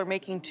concerned people are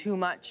making too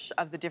much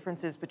of the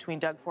differences between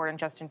Doug Ford and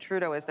Justin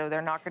Trudeau, as though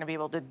they're not going to be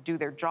able to do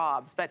their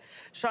jobs. But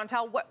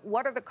Chantal,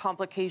 what are the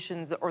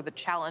complications or the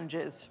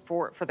challenges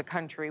for the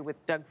country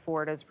with Doug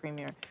Ford as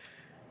premier?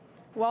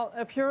 Well,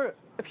 if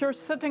you're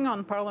sitting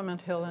on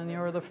Parliament Hill and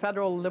you're the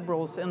federal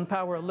Liberals in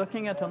power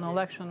looking at an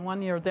election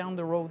 1 year down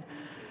the road,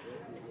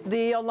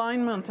 The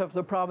alignment of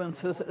the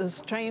provinces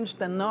is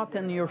changed and not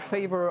in your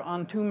favor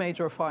on two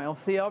major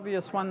files. The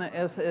obvious one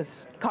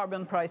is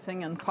carbon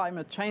pricing and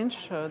climate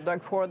change.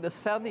 Doug Ford has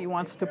said he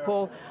wants to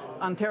pull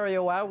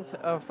Ontario out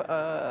of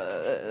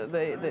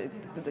the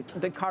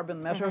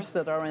carbon measures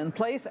that are in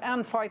place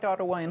and fight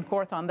Ottawa in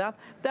court on that.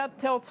 That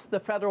tilts the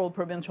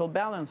federal-provincial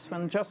balance.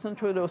 When Justin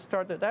Trudeau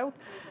started out,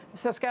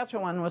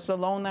 Saskatchewan was the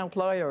lone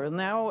outlier.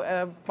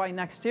 Now, by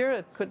next year,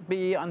 it could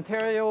be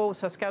Ontario,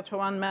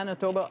 Saskatchewan,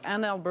 Manitoba,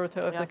 and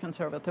Alberta if the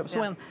Conservatives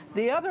win.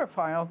 The other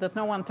file that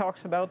no one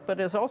talks about, but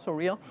is also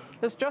real,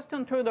 is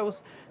Justin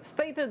Trudeau's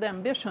stated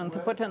ambition to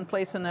put in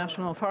place a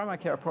national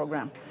pharmacare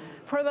program.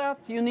 For that,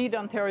 you need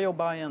Ontario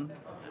buy-in.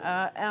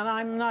 And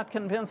I'm not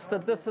convinced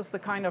that this is the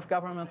kind of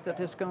government that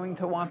is going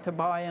to want to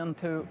buy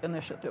into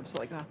initiatives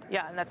like that.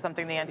 Yeah, and that's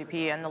something the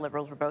NDP and the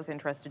Liberals were both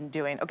interested in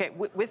doing. Okay,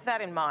 with that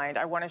in mind,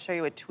 I want to show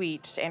you a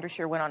tweet. Andrew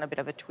Scheer went on a bit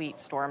of a tweet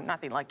storm,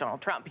 nothing like Donald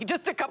Trump. He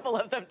just a couple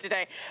of them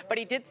today. But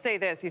he did say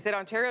this. He said,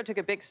 Ontario took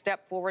a big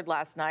step forward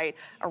last night.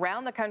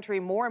 Around the country,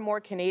 more and more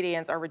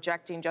Canadians are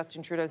rejecting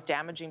Justin Trudeau's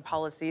damaging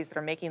policies that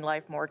are making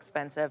life more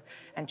expensive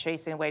and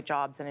chasing away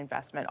jobs and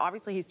investment.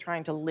 Obviously, he's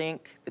trying to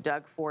link the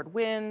Doug Ford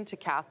win to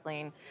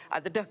Kathleen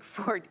the Doug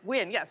Ford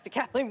win, yes, to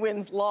Kathleen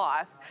Wynne's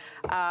loss.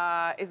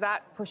 Is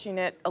that pushing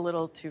it a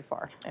little too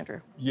far,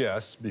 Andrew?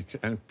 Yes,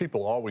 and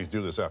people always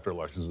do this after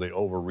elections. They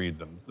overread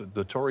them.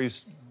 The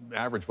Tories'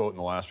 average vote in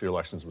the last few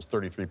elections was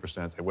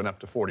 33%. They went up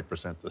to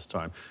 40% this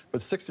time. But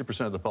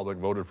 60% of the public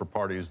voted for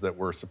parties that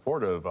were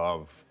supportive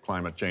of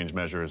climate change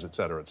measures, et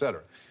cetera, et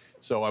cetera.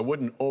 So I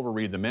wouldn't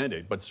overread the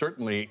mandate. But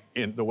certainly,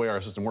 in the way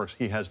our system works,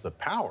 he has the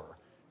power,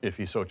 if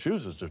he so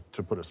chooses,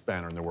 to put a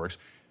spanner in the works.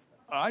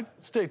 I'd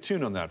stay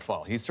tuned on that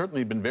file. He's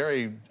certainly been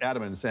very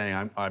adamant in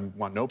saying, I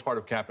want no part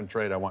of cap and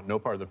trade, I want no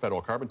part of the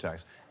federal carbon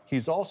tax.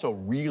 He's also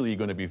really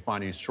going to be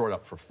finding he's short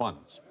up for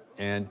funds.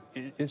 And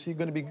is he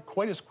going to be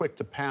quite as quick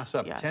to pass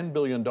up $10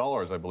 billion,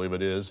 I believe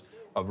it is,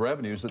 of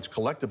revenues that's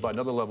collected by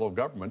another level of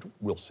government?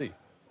 We'll see.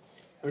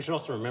 We should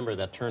also remember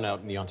that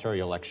turnout in the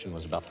Ontario election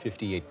was about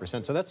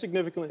 58%. So that's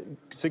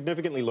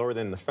significantly lower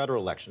than the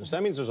federal election. So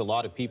that means there's a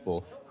lot of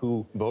people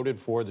who voted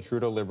for the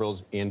Trudeau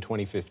Liberals in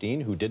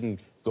 2015 who didn't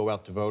go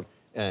out to vote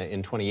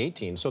in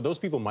 2018. So those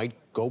people might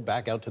go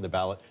back out to the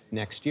ballot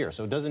next year.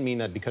 So it doesn't mean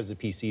that because the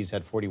PCs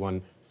had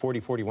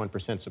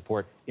 41%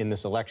 support in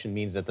this election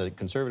means that the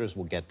Conservatives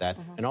will get that.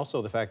 And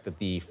also the fact that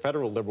the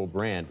federal Liberal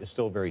brand is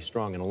still very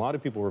strong. And a lot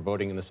of people were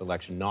voting in this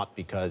election not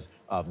because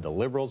of the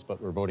Liberals,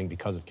 but were voting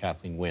because of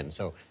Kathleen Wynne.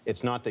 So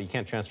it's not that you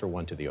can't transfer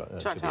one to the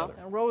other.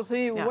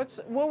 Rosie,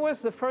 what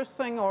was the first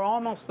thing, or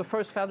almost the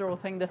first federal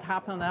thing that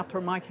happened after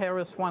Mike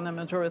Harris won a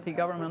majority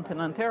government in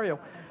Ontario?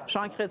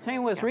 Jean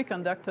Chrétien was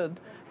reconducted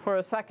for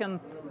a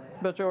second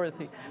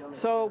majority.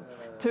 So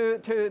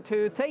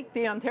to take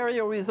the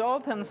Ontario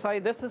result and say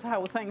this is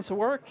how things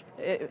work,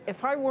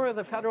 if I were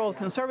the federal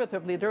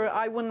Conservative leader,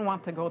 I wouldn't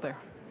want to go there.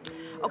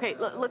 Okay,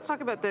 let's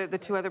talk about the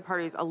two other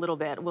parties a little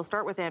bit. We'll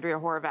start with Andrea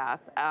Horwath.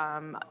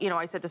 You know,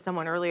 I said to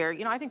someone earlier,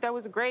 you know, I think that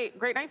was a great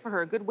night for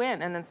her, a good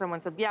win. And then someone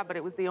said, yeah, but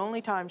it was the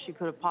only time she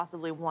could have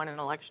possibly won an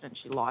election and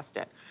she lost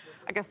it.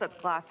 I guess that's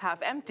glass half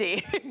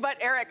empty. But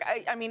Eric,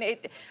 I mean,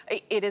 it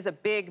is a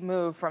big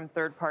move from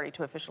third party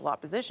to official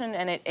opposition,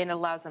 and it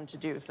allows them to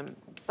do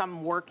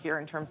some work here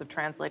in terms of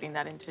translating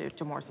that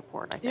into more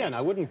support, I think. Yeah, and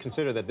I wouldn't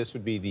consider that this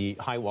would be the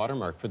high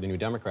watermark for the New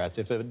Democrats.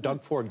 If the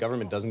Doug Ford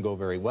government doesn't go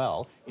very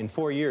well, in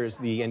 4 years,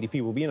 the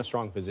NDP will be in a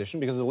strong position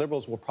because the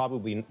Liberals will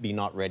probably be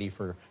not ready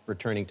for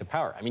returning to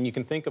power. I mean, you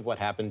can think of what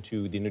happened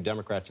to the New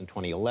Democrats in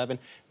 2011,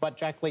 but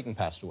Jack Layton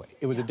passed away.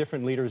 It was a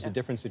different leader, it was a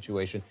different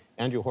situation.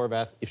 Andrea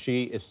Horwath, if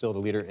she is still the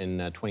leader in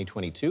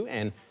 2022,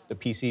 and the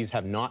PCs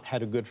have not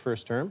had a good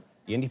first term,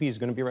 the NDP is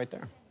going to be right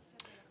there.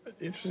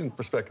 Interesting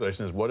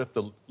speculation is, what if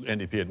the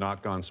NDP had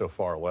not gone so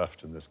far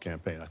left in this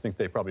campaign? I think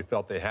they probably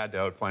felt they had to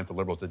outflank the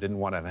Liberals. They didn't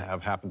want to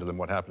have happen to them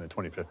what happened in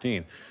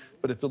 2015.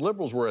 But if the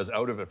Liberals were as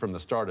out of it from the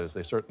start as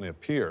they certainly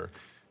appear,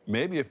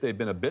 maybe if they'd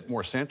been a bit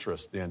more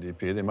centrist, the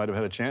NDP, they might have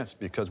had a chance,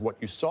 because what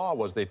you saw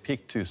was they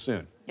peaked too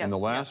soon. In the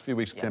last few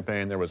weeks of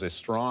campaign, there was a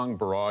strong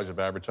barrage of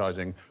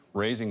advertising,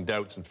 raising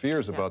doubts and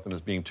fears about them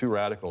as being too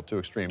radical, too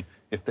extreme.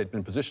 If they'd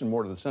been positioned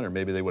more to the center,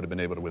 maybe they would have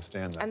been able to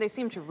withstand that. And they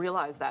seem to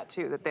realize that,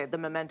 too, that the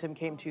momentum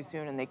came too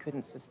soon and they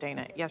couldn't sustain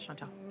it. Yes,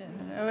 Chantal?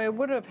 It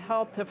would have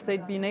helped if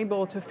they'd been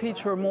able to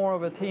feature more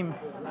of a team.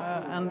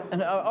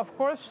 And of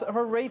course,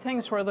 her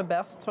ratings were the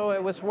best, so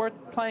it was worth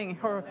playing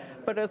her.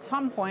 But at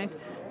some point,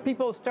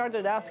 people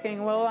started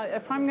asking, well,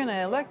 if I'm going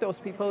to elect those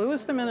people,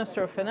 who's the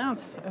Minister of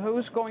Finance?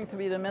 Who's going to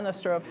be the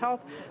Minister of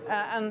Health?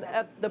 And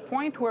at the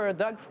point where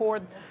Doug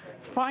Ford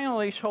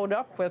finally showed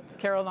up with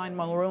Caroline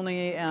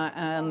Mulroney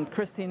and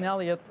Christine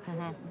Elliott,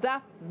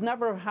 that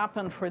never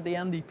happened for the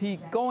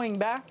NDP. Going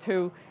back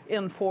to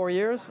in 4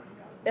 years,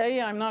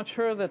 A, I'm not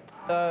sure that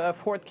a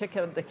Ford kick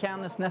at the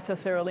can is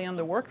necessarily in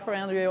the work for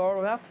Andrea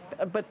Horwath,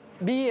 but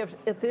B, if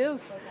it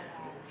is,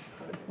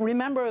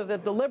 remember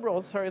that the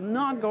Liberals are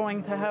not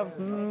going to have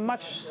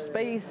much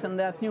space in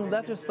that new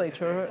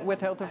legislature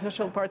without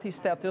official party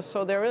status,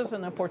 so there is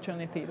an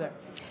opportunity there.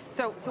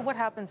 So what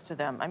happens to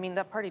them? I mean,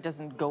 that party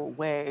doesn't go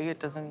away. It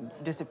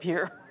doesn't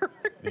disappear.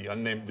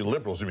 The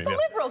Liberals, you mean? The yes.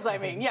 Liberals, I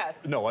mean, yes.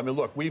 No, I mean,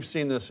 look, we've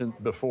seen this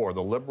before.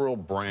 The Liberal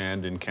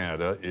brand in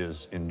Canada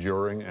is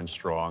enduring and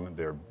strong.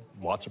 There are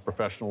lots of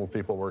professional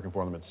people working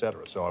for them, et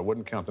cetera, so I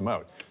wouldn't count them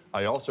out.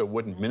 I also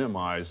wouldn't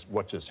minimize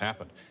what just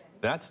happened.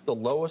 That's the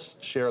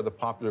lowest share of the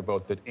popular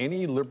vote that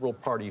any Liberal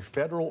Party,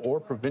 federal or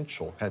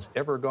provincial, has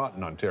ever gotten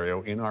in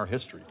Ontario in our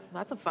history.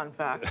 That's a fun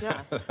fact,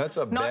 yeah. That's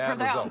a Not bad for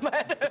them, result.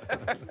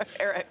 but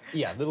Eric.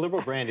 Yeah, the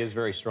Liberal brand is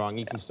very strong.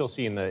 You can still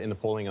see in the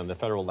polling on the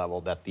federal level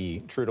that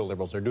the Trudeau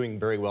Liberals are doing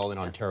very well in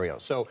Ontario.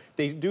 So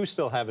they do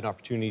still have an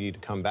opportunity to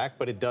come back,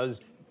 but it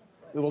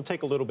will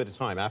take a little bit of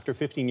time. After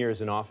 15 years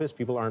in office,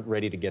 people aren't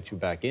ready to get you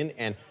back in,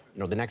 and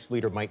the next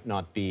leader might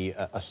not be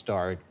a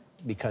star,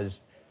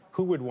 because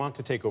who would want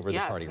to take over the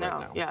party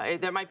right now? Yeah,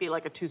 there might be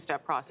like a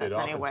two-step process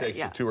anyway. It often takes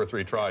you 2 or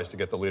 3 tries to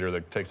get the leader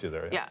that takes you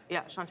there.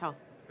 Yeah, Chantal.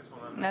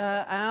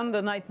 And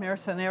the nightmare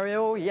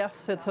scenario, yes,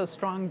 it's a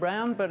strong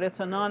brand, but it's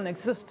a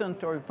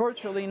non-existent or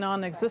virtually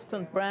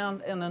non-existent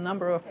brand in a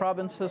number of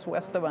provinces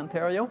west of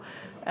Ontario.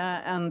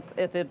 And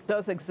it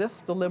does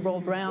exist, the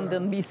Liberal brand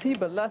in BC,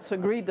 but let's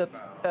agree that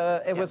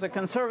it was a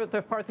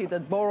Conservative party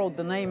that borrowed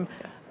the name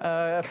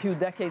a few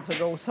decades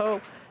ago. So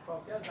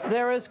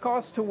there is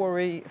cause to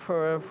worry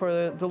for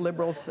the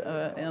Liberals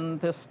in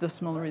this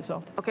dismal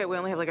result. Okay, we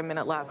only have like a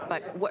minute left,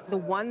 but the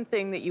one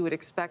thing that you would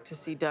expect to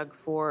see Doug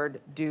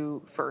Ford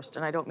do first,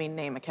 and I don't mean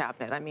name a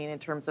cabinet, I mean in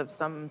terms of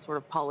some sort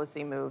of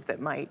policy move that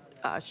might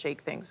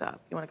shake things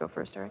up. You want to go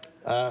first, Eric?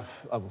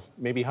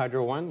 Maybe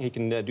Hydro One. He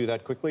can do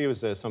that quickly. It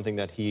was something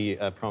that he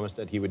promised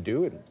that he would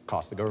do. It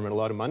cost the government a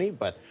lot of money,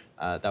 but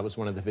that was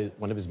one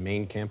of his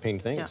main campaign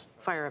things.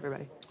 Yeah, fire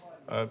everybody.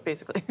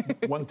 Basically.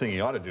 One thing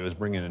he ought to do is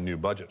bring in a new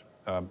budget.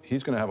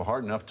 He's going to have a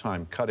hard enough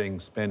time cutting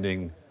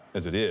spending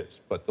as it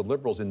is, but the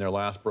Liberals in their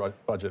last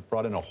budget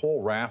brought in a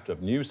whole raft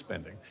of new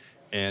spending,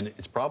 and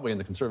it's probably in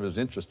the Conservatives'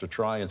 interest to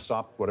try and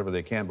stop whatever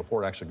they can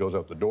before it actually goes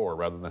out the door,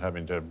 rather than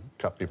having to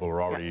cut people who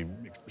are already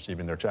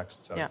receiving their checks.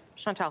 So. Yeah,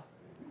 Chantal.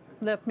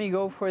 Let me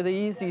go for the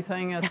easy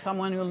thing. As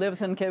someone who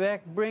lives in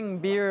Quebec, bring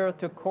beer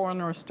to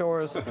corner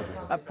stores.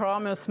 A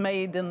promise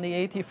made in the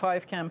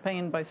 '85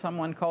 campaign by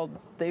someone called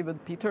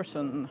David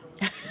Peterson.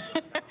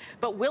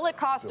 But will it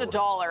cost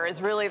 $1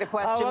 is really the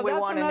question we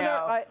want to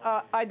know.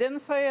 I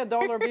didn't say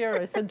 $1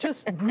 beer. I said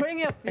just bring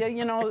it.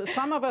 You know,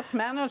 some of us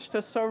managed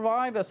to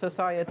survive a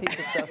society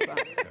that does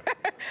that.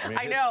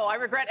 I know. I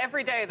regret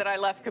every day that I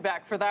left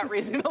Quebec for that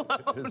reason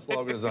alone. His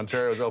slogan is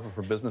Ontario's open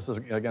for businesses.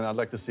 Again, I'd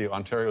like to see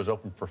Ontario's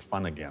open for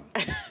fun again.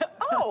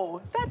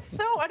 Oh, that's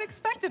so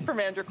unexpected from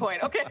Andrew Coyne.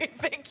 Okay,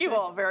 thank you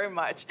all very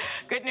much.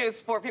 Good news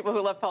for people who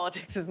love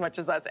politics as much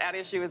as us. At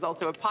Issue is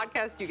also a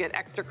podcast. You get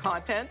extra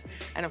content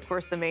and, of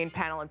course, the main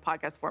panel in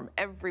podcast form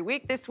every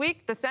week. This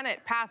week, the Senate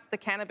passed the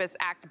Cannabis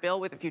Act bill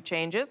with a few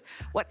changes.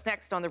 What's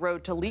next on the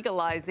road to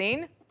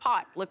legalizing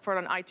pot? Look for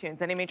it on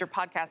iTunes, any major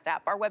podcast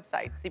app, our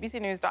website,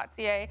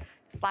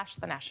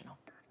 cbcnews.ca/The National.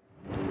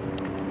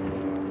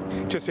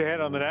 Just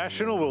ahead on The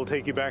National, we'll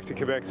take you back to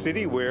Quebec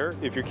City, where,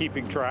 if you're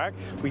keeping track,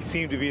 we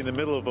seem to be in the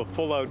middle of a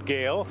full-out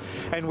gale,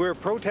 and where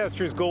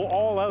protesters go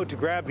all out to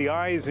grab the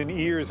eyes and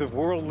ears of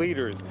world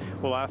leaders.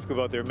 We'll ask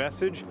about their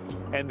message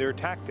and their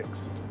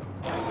tactics.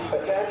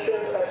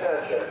 Attention,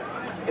 attention.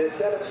 This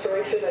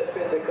demonstration has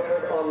been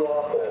declared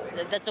unlawful.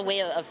 That's a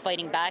way of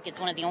fighting back. It's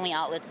one of the only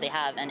outlets they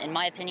have, and in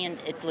my opinion,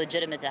 it's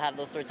legitimate to have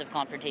those sorts of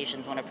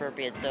confrontations when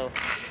appropriate. So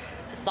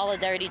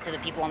solidarity to the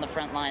people on the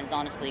front lines,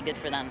 honestly, good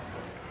for them.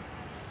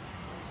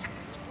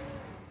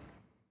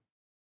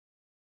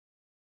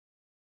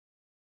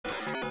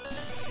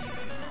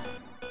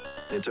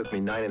 It took me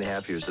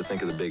 9.5 years to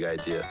think of the big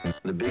idea.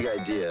 The big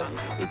idea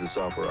is the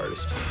software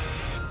artist.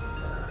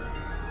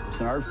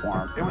 It's an art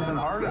form. It was an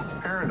artist's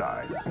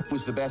paradise. It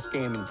was the best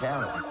game in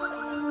town.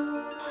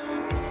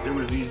 There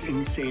was these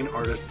insane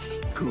artists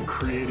who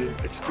created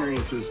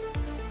experiences.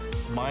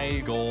 My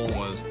goal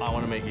was I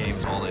want to make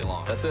games all day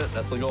long. That's it.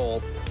 That's the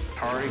goal.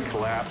 Atari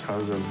collapsed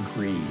because of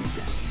greed.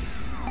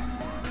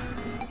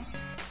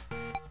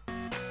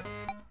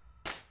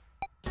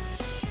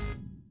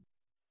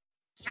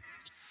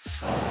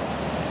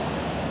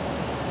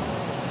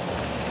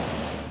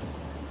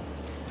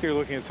 Here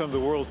looking at some of the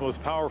world's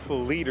most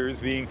powerful leaders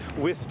being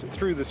whisked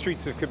through the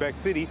streets of Quebec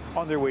City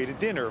on their way to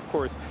dinner. Of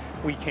course,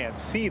 we can't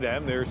see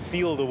them. They're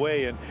sealed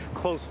away in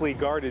closely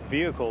guarded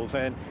vehicles.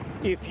 And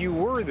if you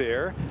were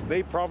there,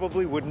 they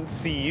probably wouldn't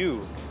see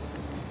you.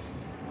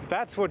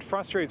 That's what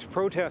frustrates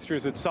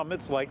protesters at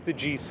summits like the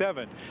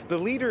G7. The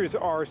leaders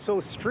are so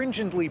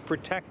stringently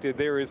protected,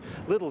 there is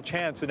little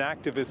chance an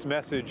activist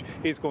message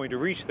is going to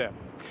reach them.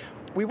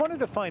 We wanted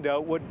to find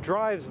out what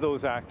drives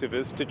those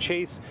activists to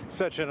chase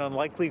such an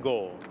unlikely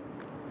goal.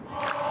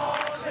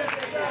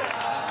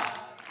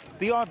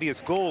 The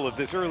obvious goal of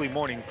this early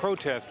morning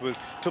protest was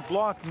to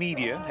block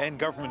media and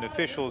government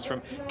officials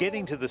from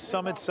getting to the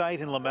summit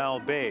site in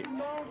Lamal Bay.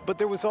 But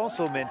there was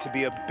also meant to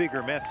be a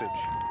bigger message.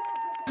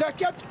 Le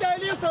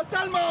capitalisme a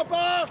tellement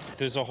peur!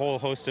 There's a whole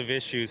host of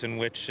issues in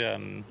which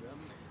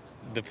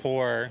the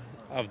poor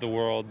of the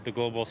world, the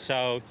global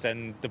south,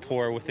 and the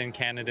poor within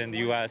Canada and the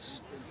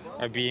U.S.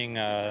 are being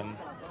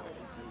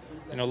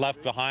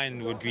left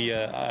behind would be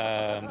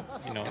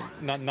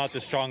not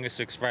the strongest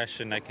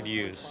expression I could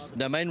use.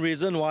 The main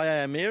reason why I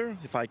am here,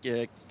 if I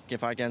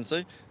can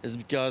say, is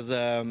because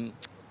the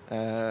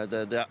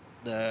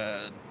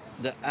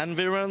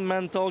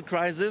environmental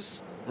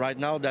crisis right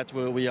now that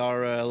we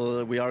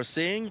are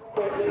seeing.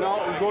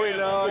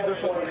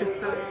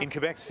 In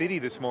Quebec City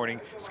this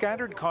morning,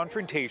 scattered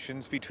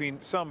confrontations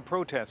between some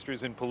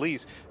protesters and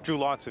police drew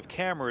lots of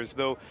cameras,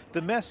 though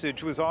the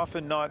message was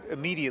often not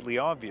immediately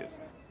obvious.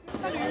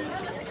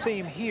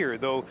 Same here,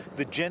 though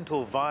the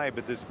gentle vibe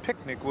at this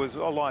picnic was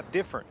a lot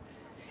different.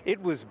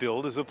 It was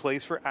billed as a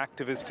place for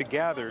activists to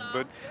gather,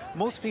 but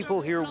most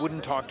people here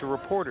wouldn't talk to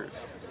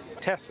reporters.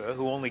 Tessa,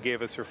 who only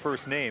gave us her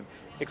first name,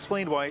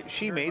 explained why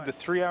she made the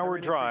 3-hour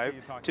drive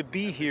to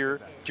be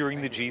here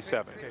during the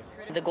G7.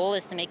 The goal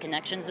is to make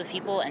connections with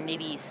people and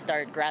maybe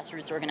start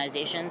grassroots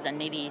organizations and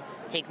maybe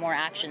take more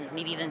actions,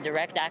 maybe even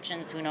direct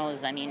actions, who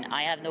knows. I mean,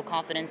 I have no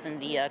confidence in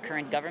the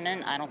current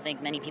government. I don't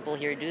think many people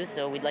here do,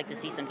 so we'd like to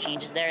see some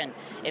changes there. And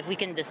if we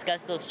can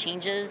discuss those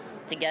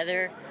changes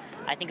together,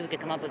 I think we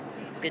could come up with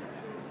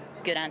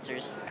good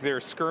answers. There are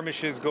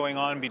skirmishes going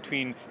on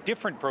between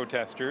different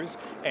protesters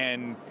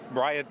and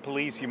riot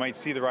police. You might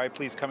see the riot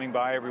police coming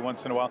by every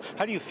once in a while.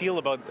 How do you feel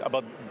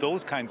about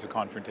those kinds of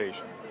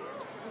confrontations?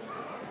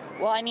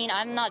 Well, I mean,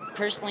 I'm not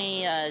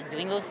personally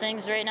doing those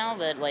things right now,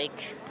 but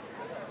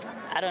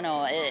I don't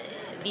know.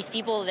 These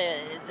people,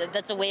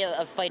 that's a way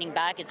of fighting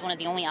back. It's one of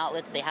the only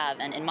outlets they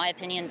have. And in my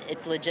opinion,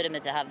 it's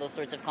legitimate to have those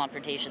sorts of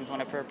confrontations when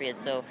appropriate.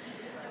 So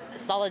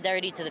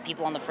solidarity to the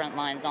people on the front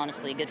lines,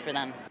 honestly, good for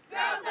them.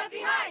 Girls left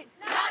behind,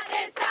 not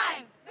this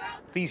time.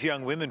 These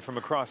young women from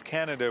across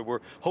Canada were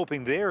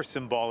hoping their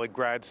symbolic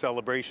grad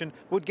celebration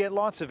would get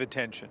lots of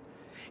attention.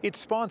 It's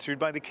sponsored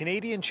by the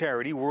Canadian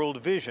charity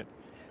World Vision.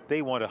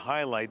 They want to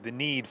highlight the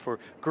need for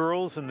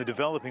girls in the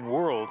developing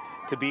world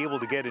to be able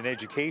to get an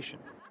education.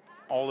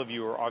 All of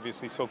you are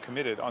obviously so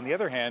committed. On the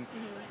other hand,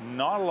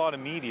 not a lot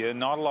of media,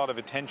 not a lot of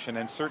attention,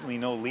 and certainly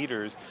no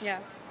leaders. Yeah.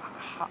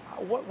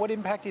 What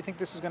impact do you think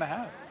this is going to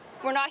have?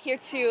 We're not here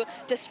to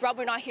disrupt,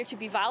 we're not here to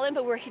be violent,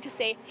 but we're here to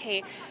say,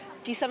 hey,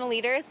 G7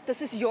 leaders, this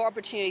is your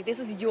opportunity, this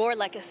is your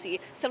legacy.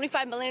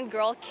 75 million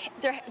girls,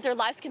 their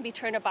lives can be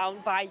turned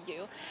around by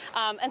you.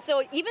 And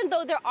so even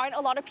though there aren't a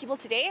lot of people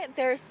today,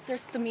 there's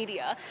the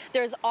media,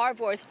 there's our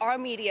voice, our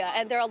media,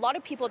 and there are a lot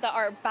of people that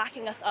are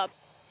backing us up.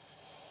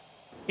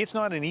 It's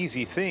not an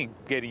easy thing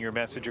getting your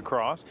message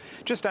across.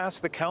 Just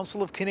ask the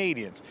Council of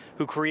Canadians,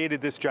 who created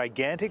this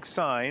gigantic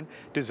sign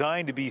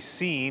designed to be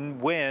seen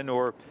when,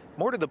 or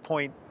more to the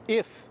point,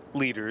 if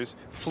leaders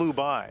flew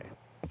by.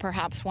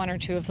 Perhaps one or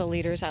two of the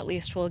leaders at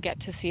least will get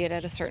to see it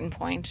at a certain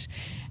point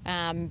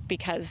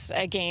because,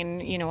 again,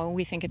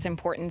 we think it's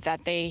important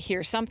that they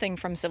hear something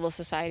from civil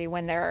society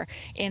when they're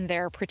in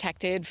their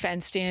protected,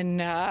 fenced-in,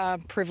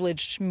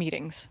 privileged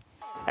meetings.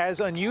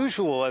 As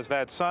unusual as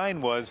that sign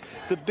was,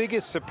 the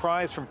biggest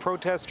surprise from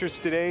protesters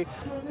today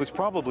was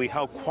probably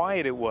how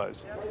quiet it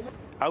was.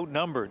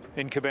 Outnumbered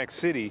in Quebec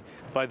City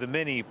by the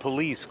many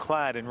police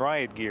clad in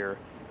riot gear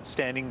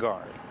standing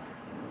guard.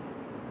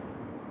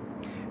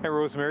 Hey,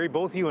 Rosemary,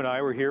 both you and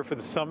I were here for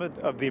the Summit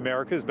of the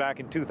Americas back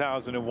in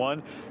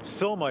 2001.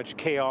 So much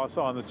chaos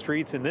on the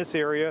streets in this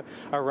area,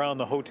 around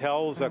the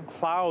hotels,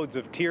 clouds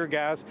of tear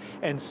gas,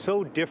 and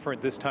so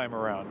different this time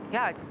around.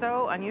 Yeah, it's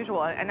so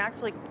unusual and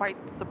actually quite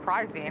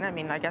surprising. I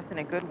mean, I guess in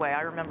a good way.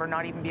 I remember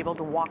not even being able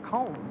to walk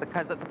home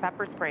because of the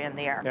pepper spray in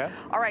the air. Yeah.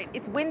 All right,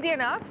 it's windy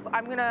enough.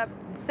 I'm going to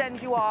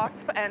send you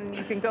off and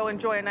you can go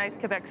enjoy a nice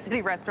Quebec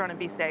City restaurant and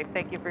be safe.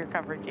 Thank you for your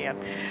coverage, Ian.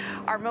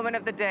 Our moment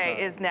of the day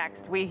is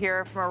next. We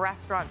hear from a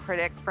restaurant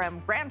critic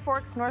from Grand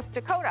Forks, North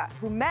Dakota,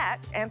 who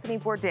met Anthony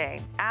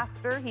Bourdain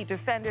after he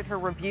defended her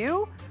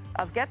review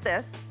of, get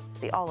this,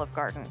 the Olive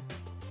Garden.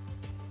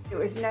 It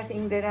was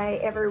nothing that I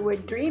ever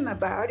would dream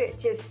about. It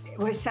just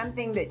was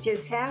something that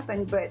just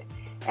happened. But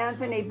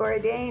Anthony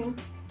Bourdain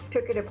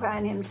took it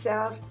upon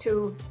himself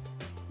to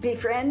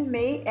befriend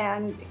me,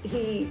 and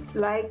he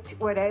liked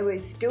what I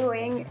was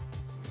doing.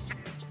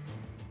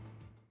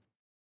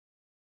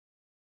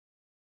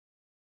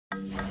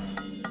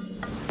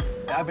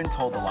 I've been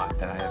told a lot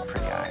that I have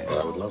pretty eyes.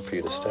 I would love for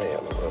you to stay.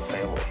 I'm a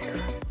family here.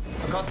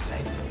 For God's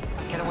sake,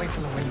 get away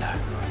from the window.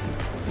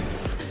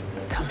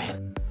 Come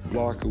in.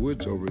 Block of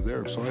woods over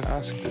there. So I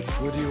asked it,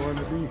 what do you want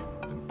to be?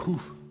 And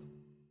poof.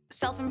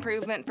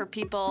 Self-improvement for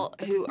people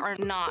who are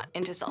not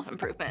into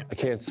self-improvement. I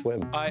can't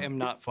swim. I am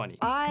not funny.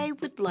 I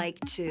would like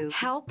to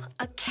help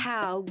a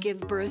cow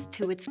give birth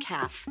to its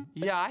calf.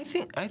 Yeah, I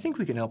think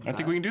we can help. I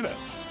think we can do that.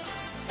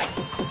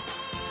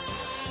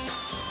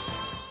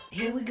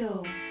 Here we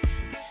go.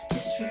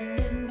 Just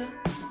remember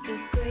the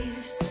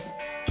greatest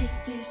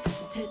gift is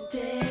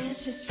today.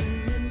 Just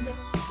remember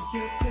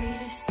your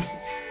greatest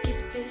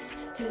gift is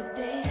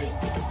today. Take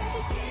it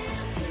back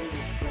again to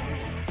the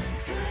side,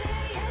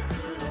 sway it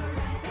to the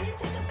right, then you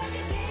take it back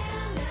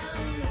again. Now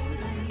I'm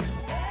loading you.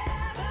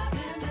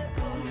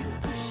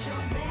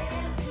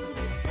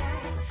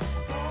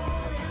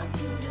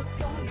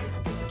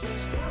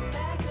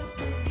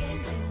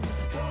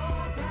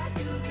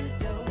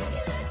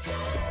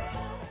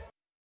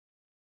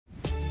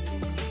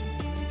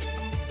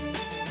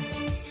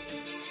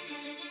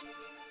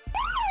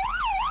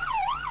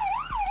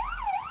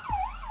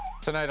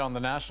 Tonight on The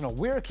National,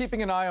 we're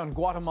keeping an eye on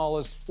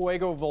Guatemala's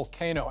Fuego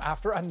volcano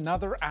after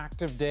another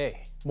active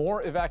day.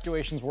 More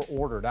evacuations were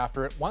ordered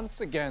after it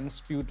once again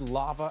spewed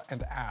lava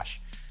and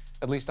ash.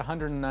 At least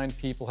 109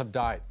 people have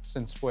died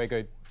since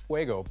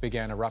Fuego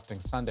began erupting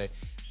Sunday,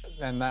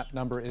 and that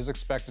number is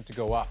expected to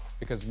go up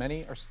because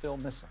many are still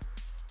missing.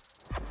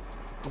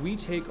 We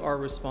take our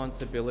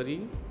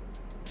responsibility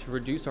to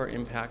reduce our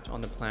impact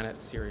on the planet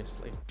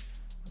seriously.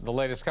 The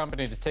latest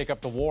company to take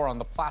up the war on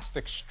the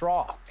plastic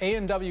straw.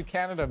 A&W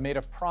Canada made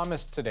a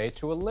promise today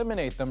to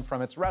eliminate them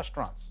from its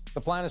restaurants.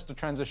 The plan is to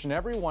transition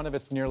every one of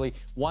its nearly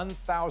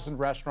 1,000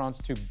 restaurants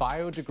to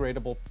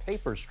biodegradable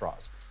paper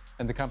straws.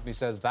 And the company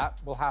says that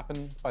will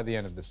happen by the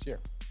end of this year.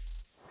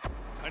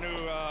 I knew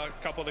a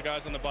couple of the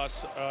guys on the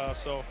bus,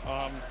 so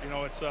you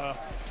know, it's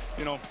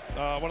one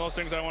of those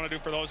things I want to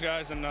do for those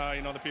guys and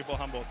the people of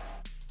Humboldt.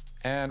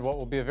 And what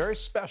will be a very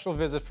special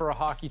visit for a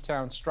hockey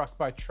town struck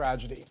by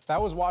tragedy.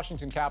 That was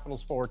Washington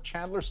Capitals forward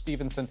Chandler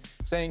Stevenson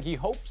saying he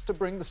hopes to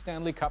bring the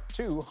Stanley Cup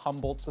to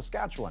Humboldt,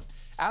 Saskatchewan.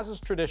 As is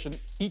tradition,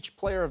 each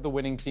player of the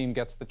winning team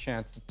gets the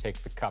chance to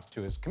take the cup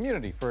to his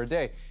community for a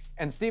day.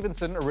 And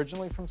Stevenson,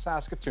 originally from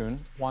Saskatoon,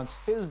 wants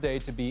his day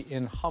to be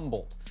in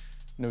Humboldt.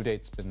 No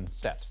date's been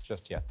set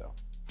just yet, though.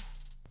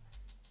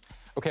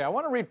 Okay, I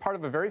want to read part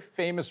of a very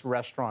famous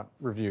restaurant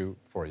review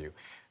for you.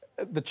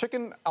 The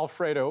chicken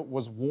Alfredo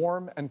was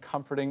warm and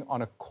comforting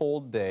on a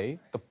cold day.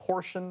 The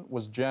portion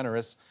was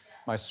generous.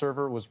 My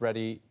server was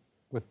ready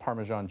with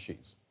Parmesan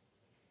cheese.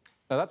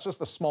 Now, that's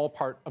just a small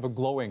part of a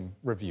glowing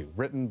review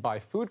written by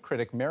food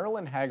critic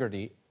Marilyn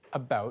Haggerty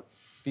about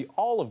the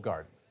Olive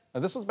Garden. Now,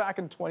 this was back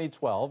in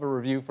 2012, a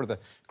review for the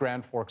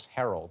Grand Forks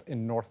Herald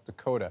in North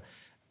Dakota.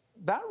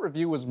 That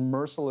review was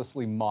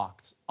mercilessly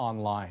mocked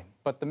online,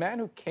 but the man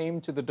who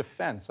came to the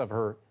defense of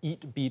her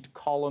Eat Beat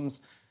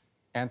columns,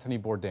 Anthony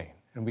Bourdain.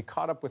 And we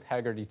caught up with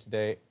Haggerty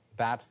today.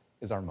 That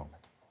is our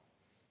moment.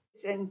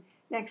 And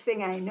next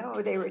thing I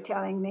know, they were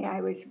telling me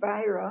I was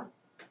viral.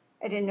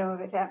 I didn't know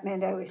if that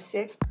meant I was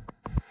sick.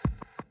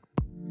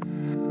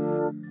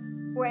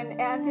 When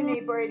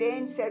Anthony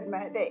Bourdain said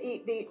the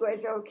Eat Beat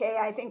was okay,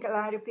 I think a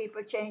lot of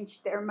people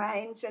changed their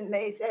minds and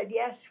they said,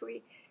 yes,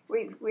 we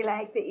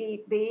like the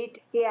Eat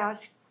Beat. He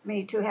asked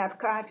me to have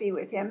coffee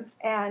with him,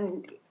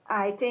 and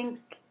I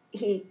think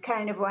he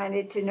kind of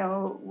wanted to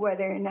know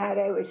whether or not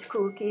I was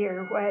kooky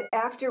or what.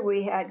 After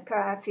we had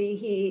coffee,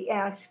 he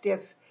asked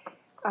if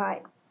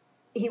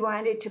he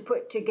wanted to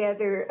put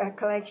together a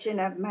collection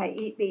of my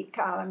Eat Beat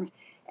columns.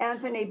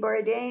 Anthony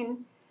Bourdain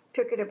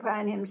took it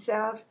upon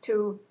himself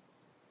to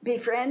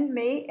befriend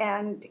me,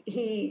 and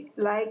he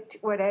liked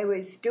what I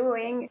was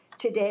doing.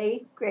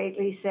 Today,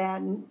 greatly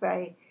saddened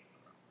by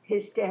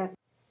his death.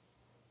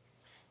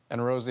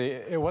 And Rosie,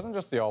 it wasn't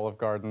just the Olive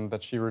Garden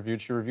that she reviewed.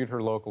 She reviewed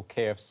her local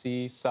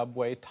KFC,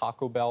 Subway,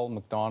 Taco Bell,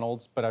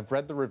 McDonald's. But I've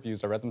read the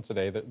reviews. I read them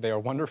today. They are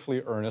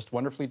wonderfully earnest,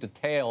 wonderfully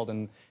detailed.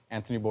 And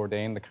Anthony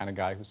Bourdain, the kind of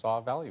guy who saw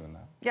value in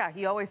that. Yeah,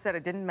 he always said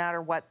it didn't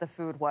matter what the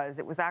food was.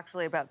 It was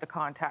actually about the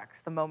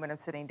context, the moment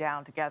of sitting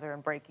down together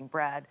and breaking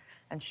bread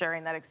and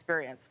sharing that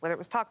experience, whether it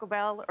was Taco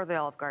Bell or the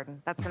Olive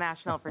Garden. That's The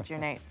National for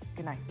June 8th.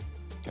 Good night.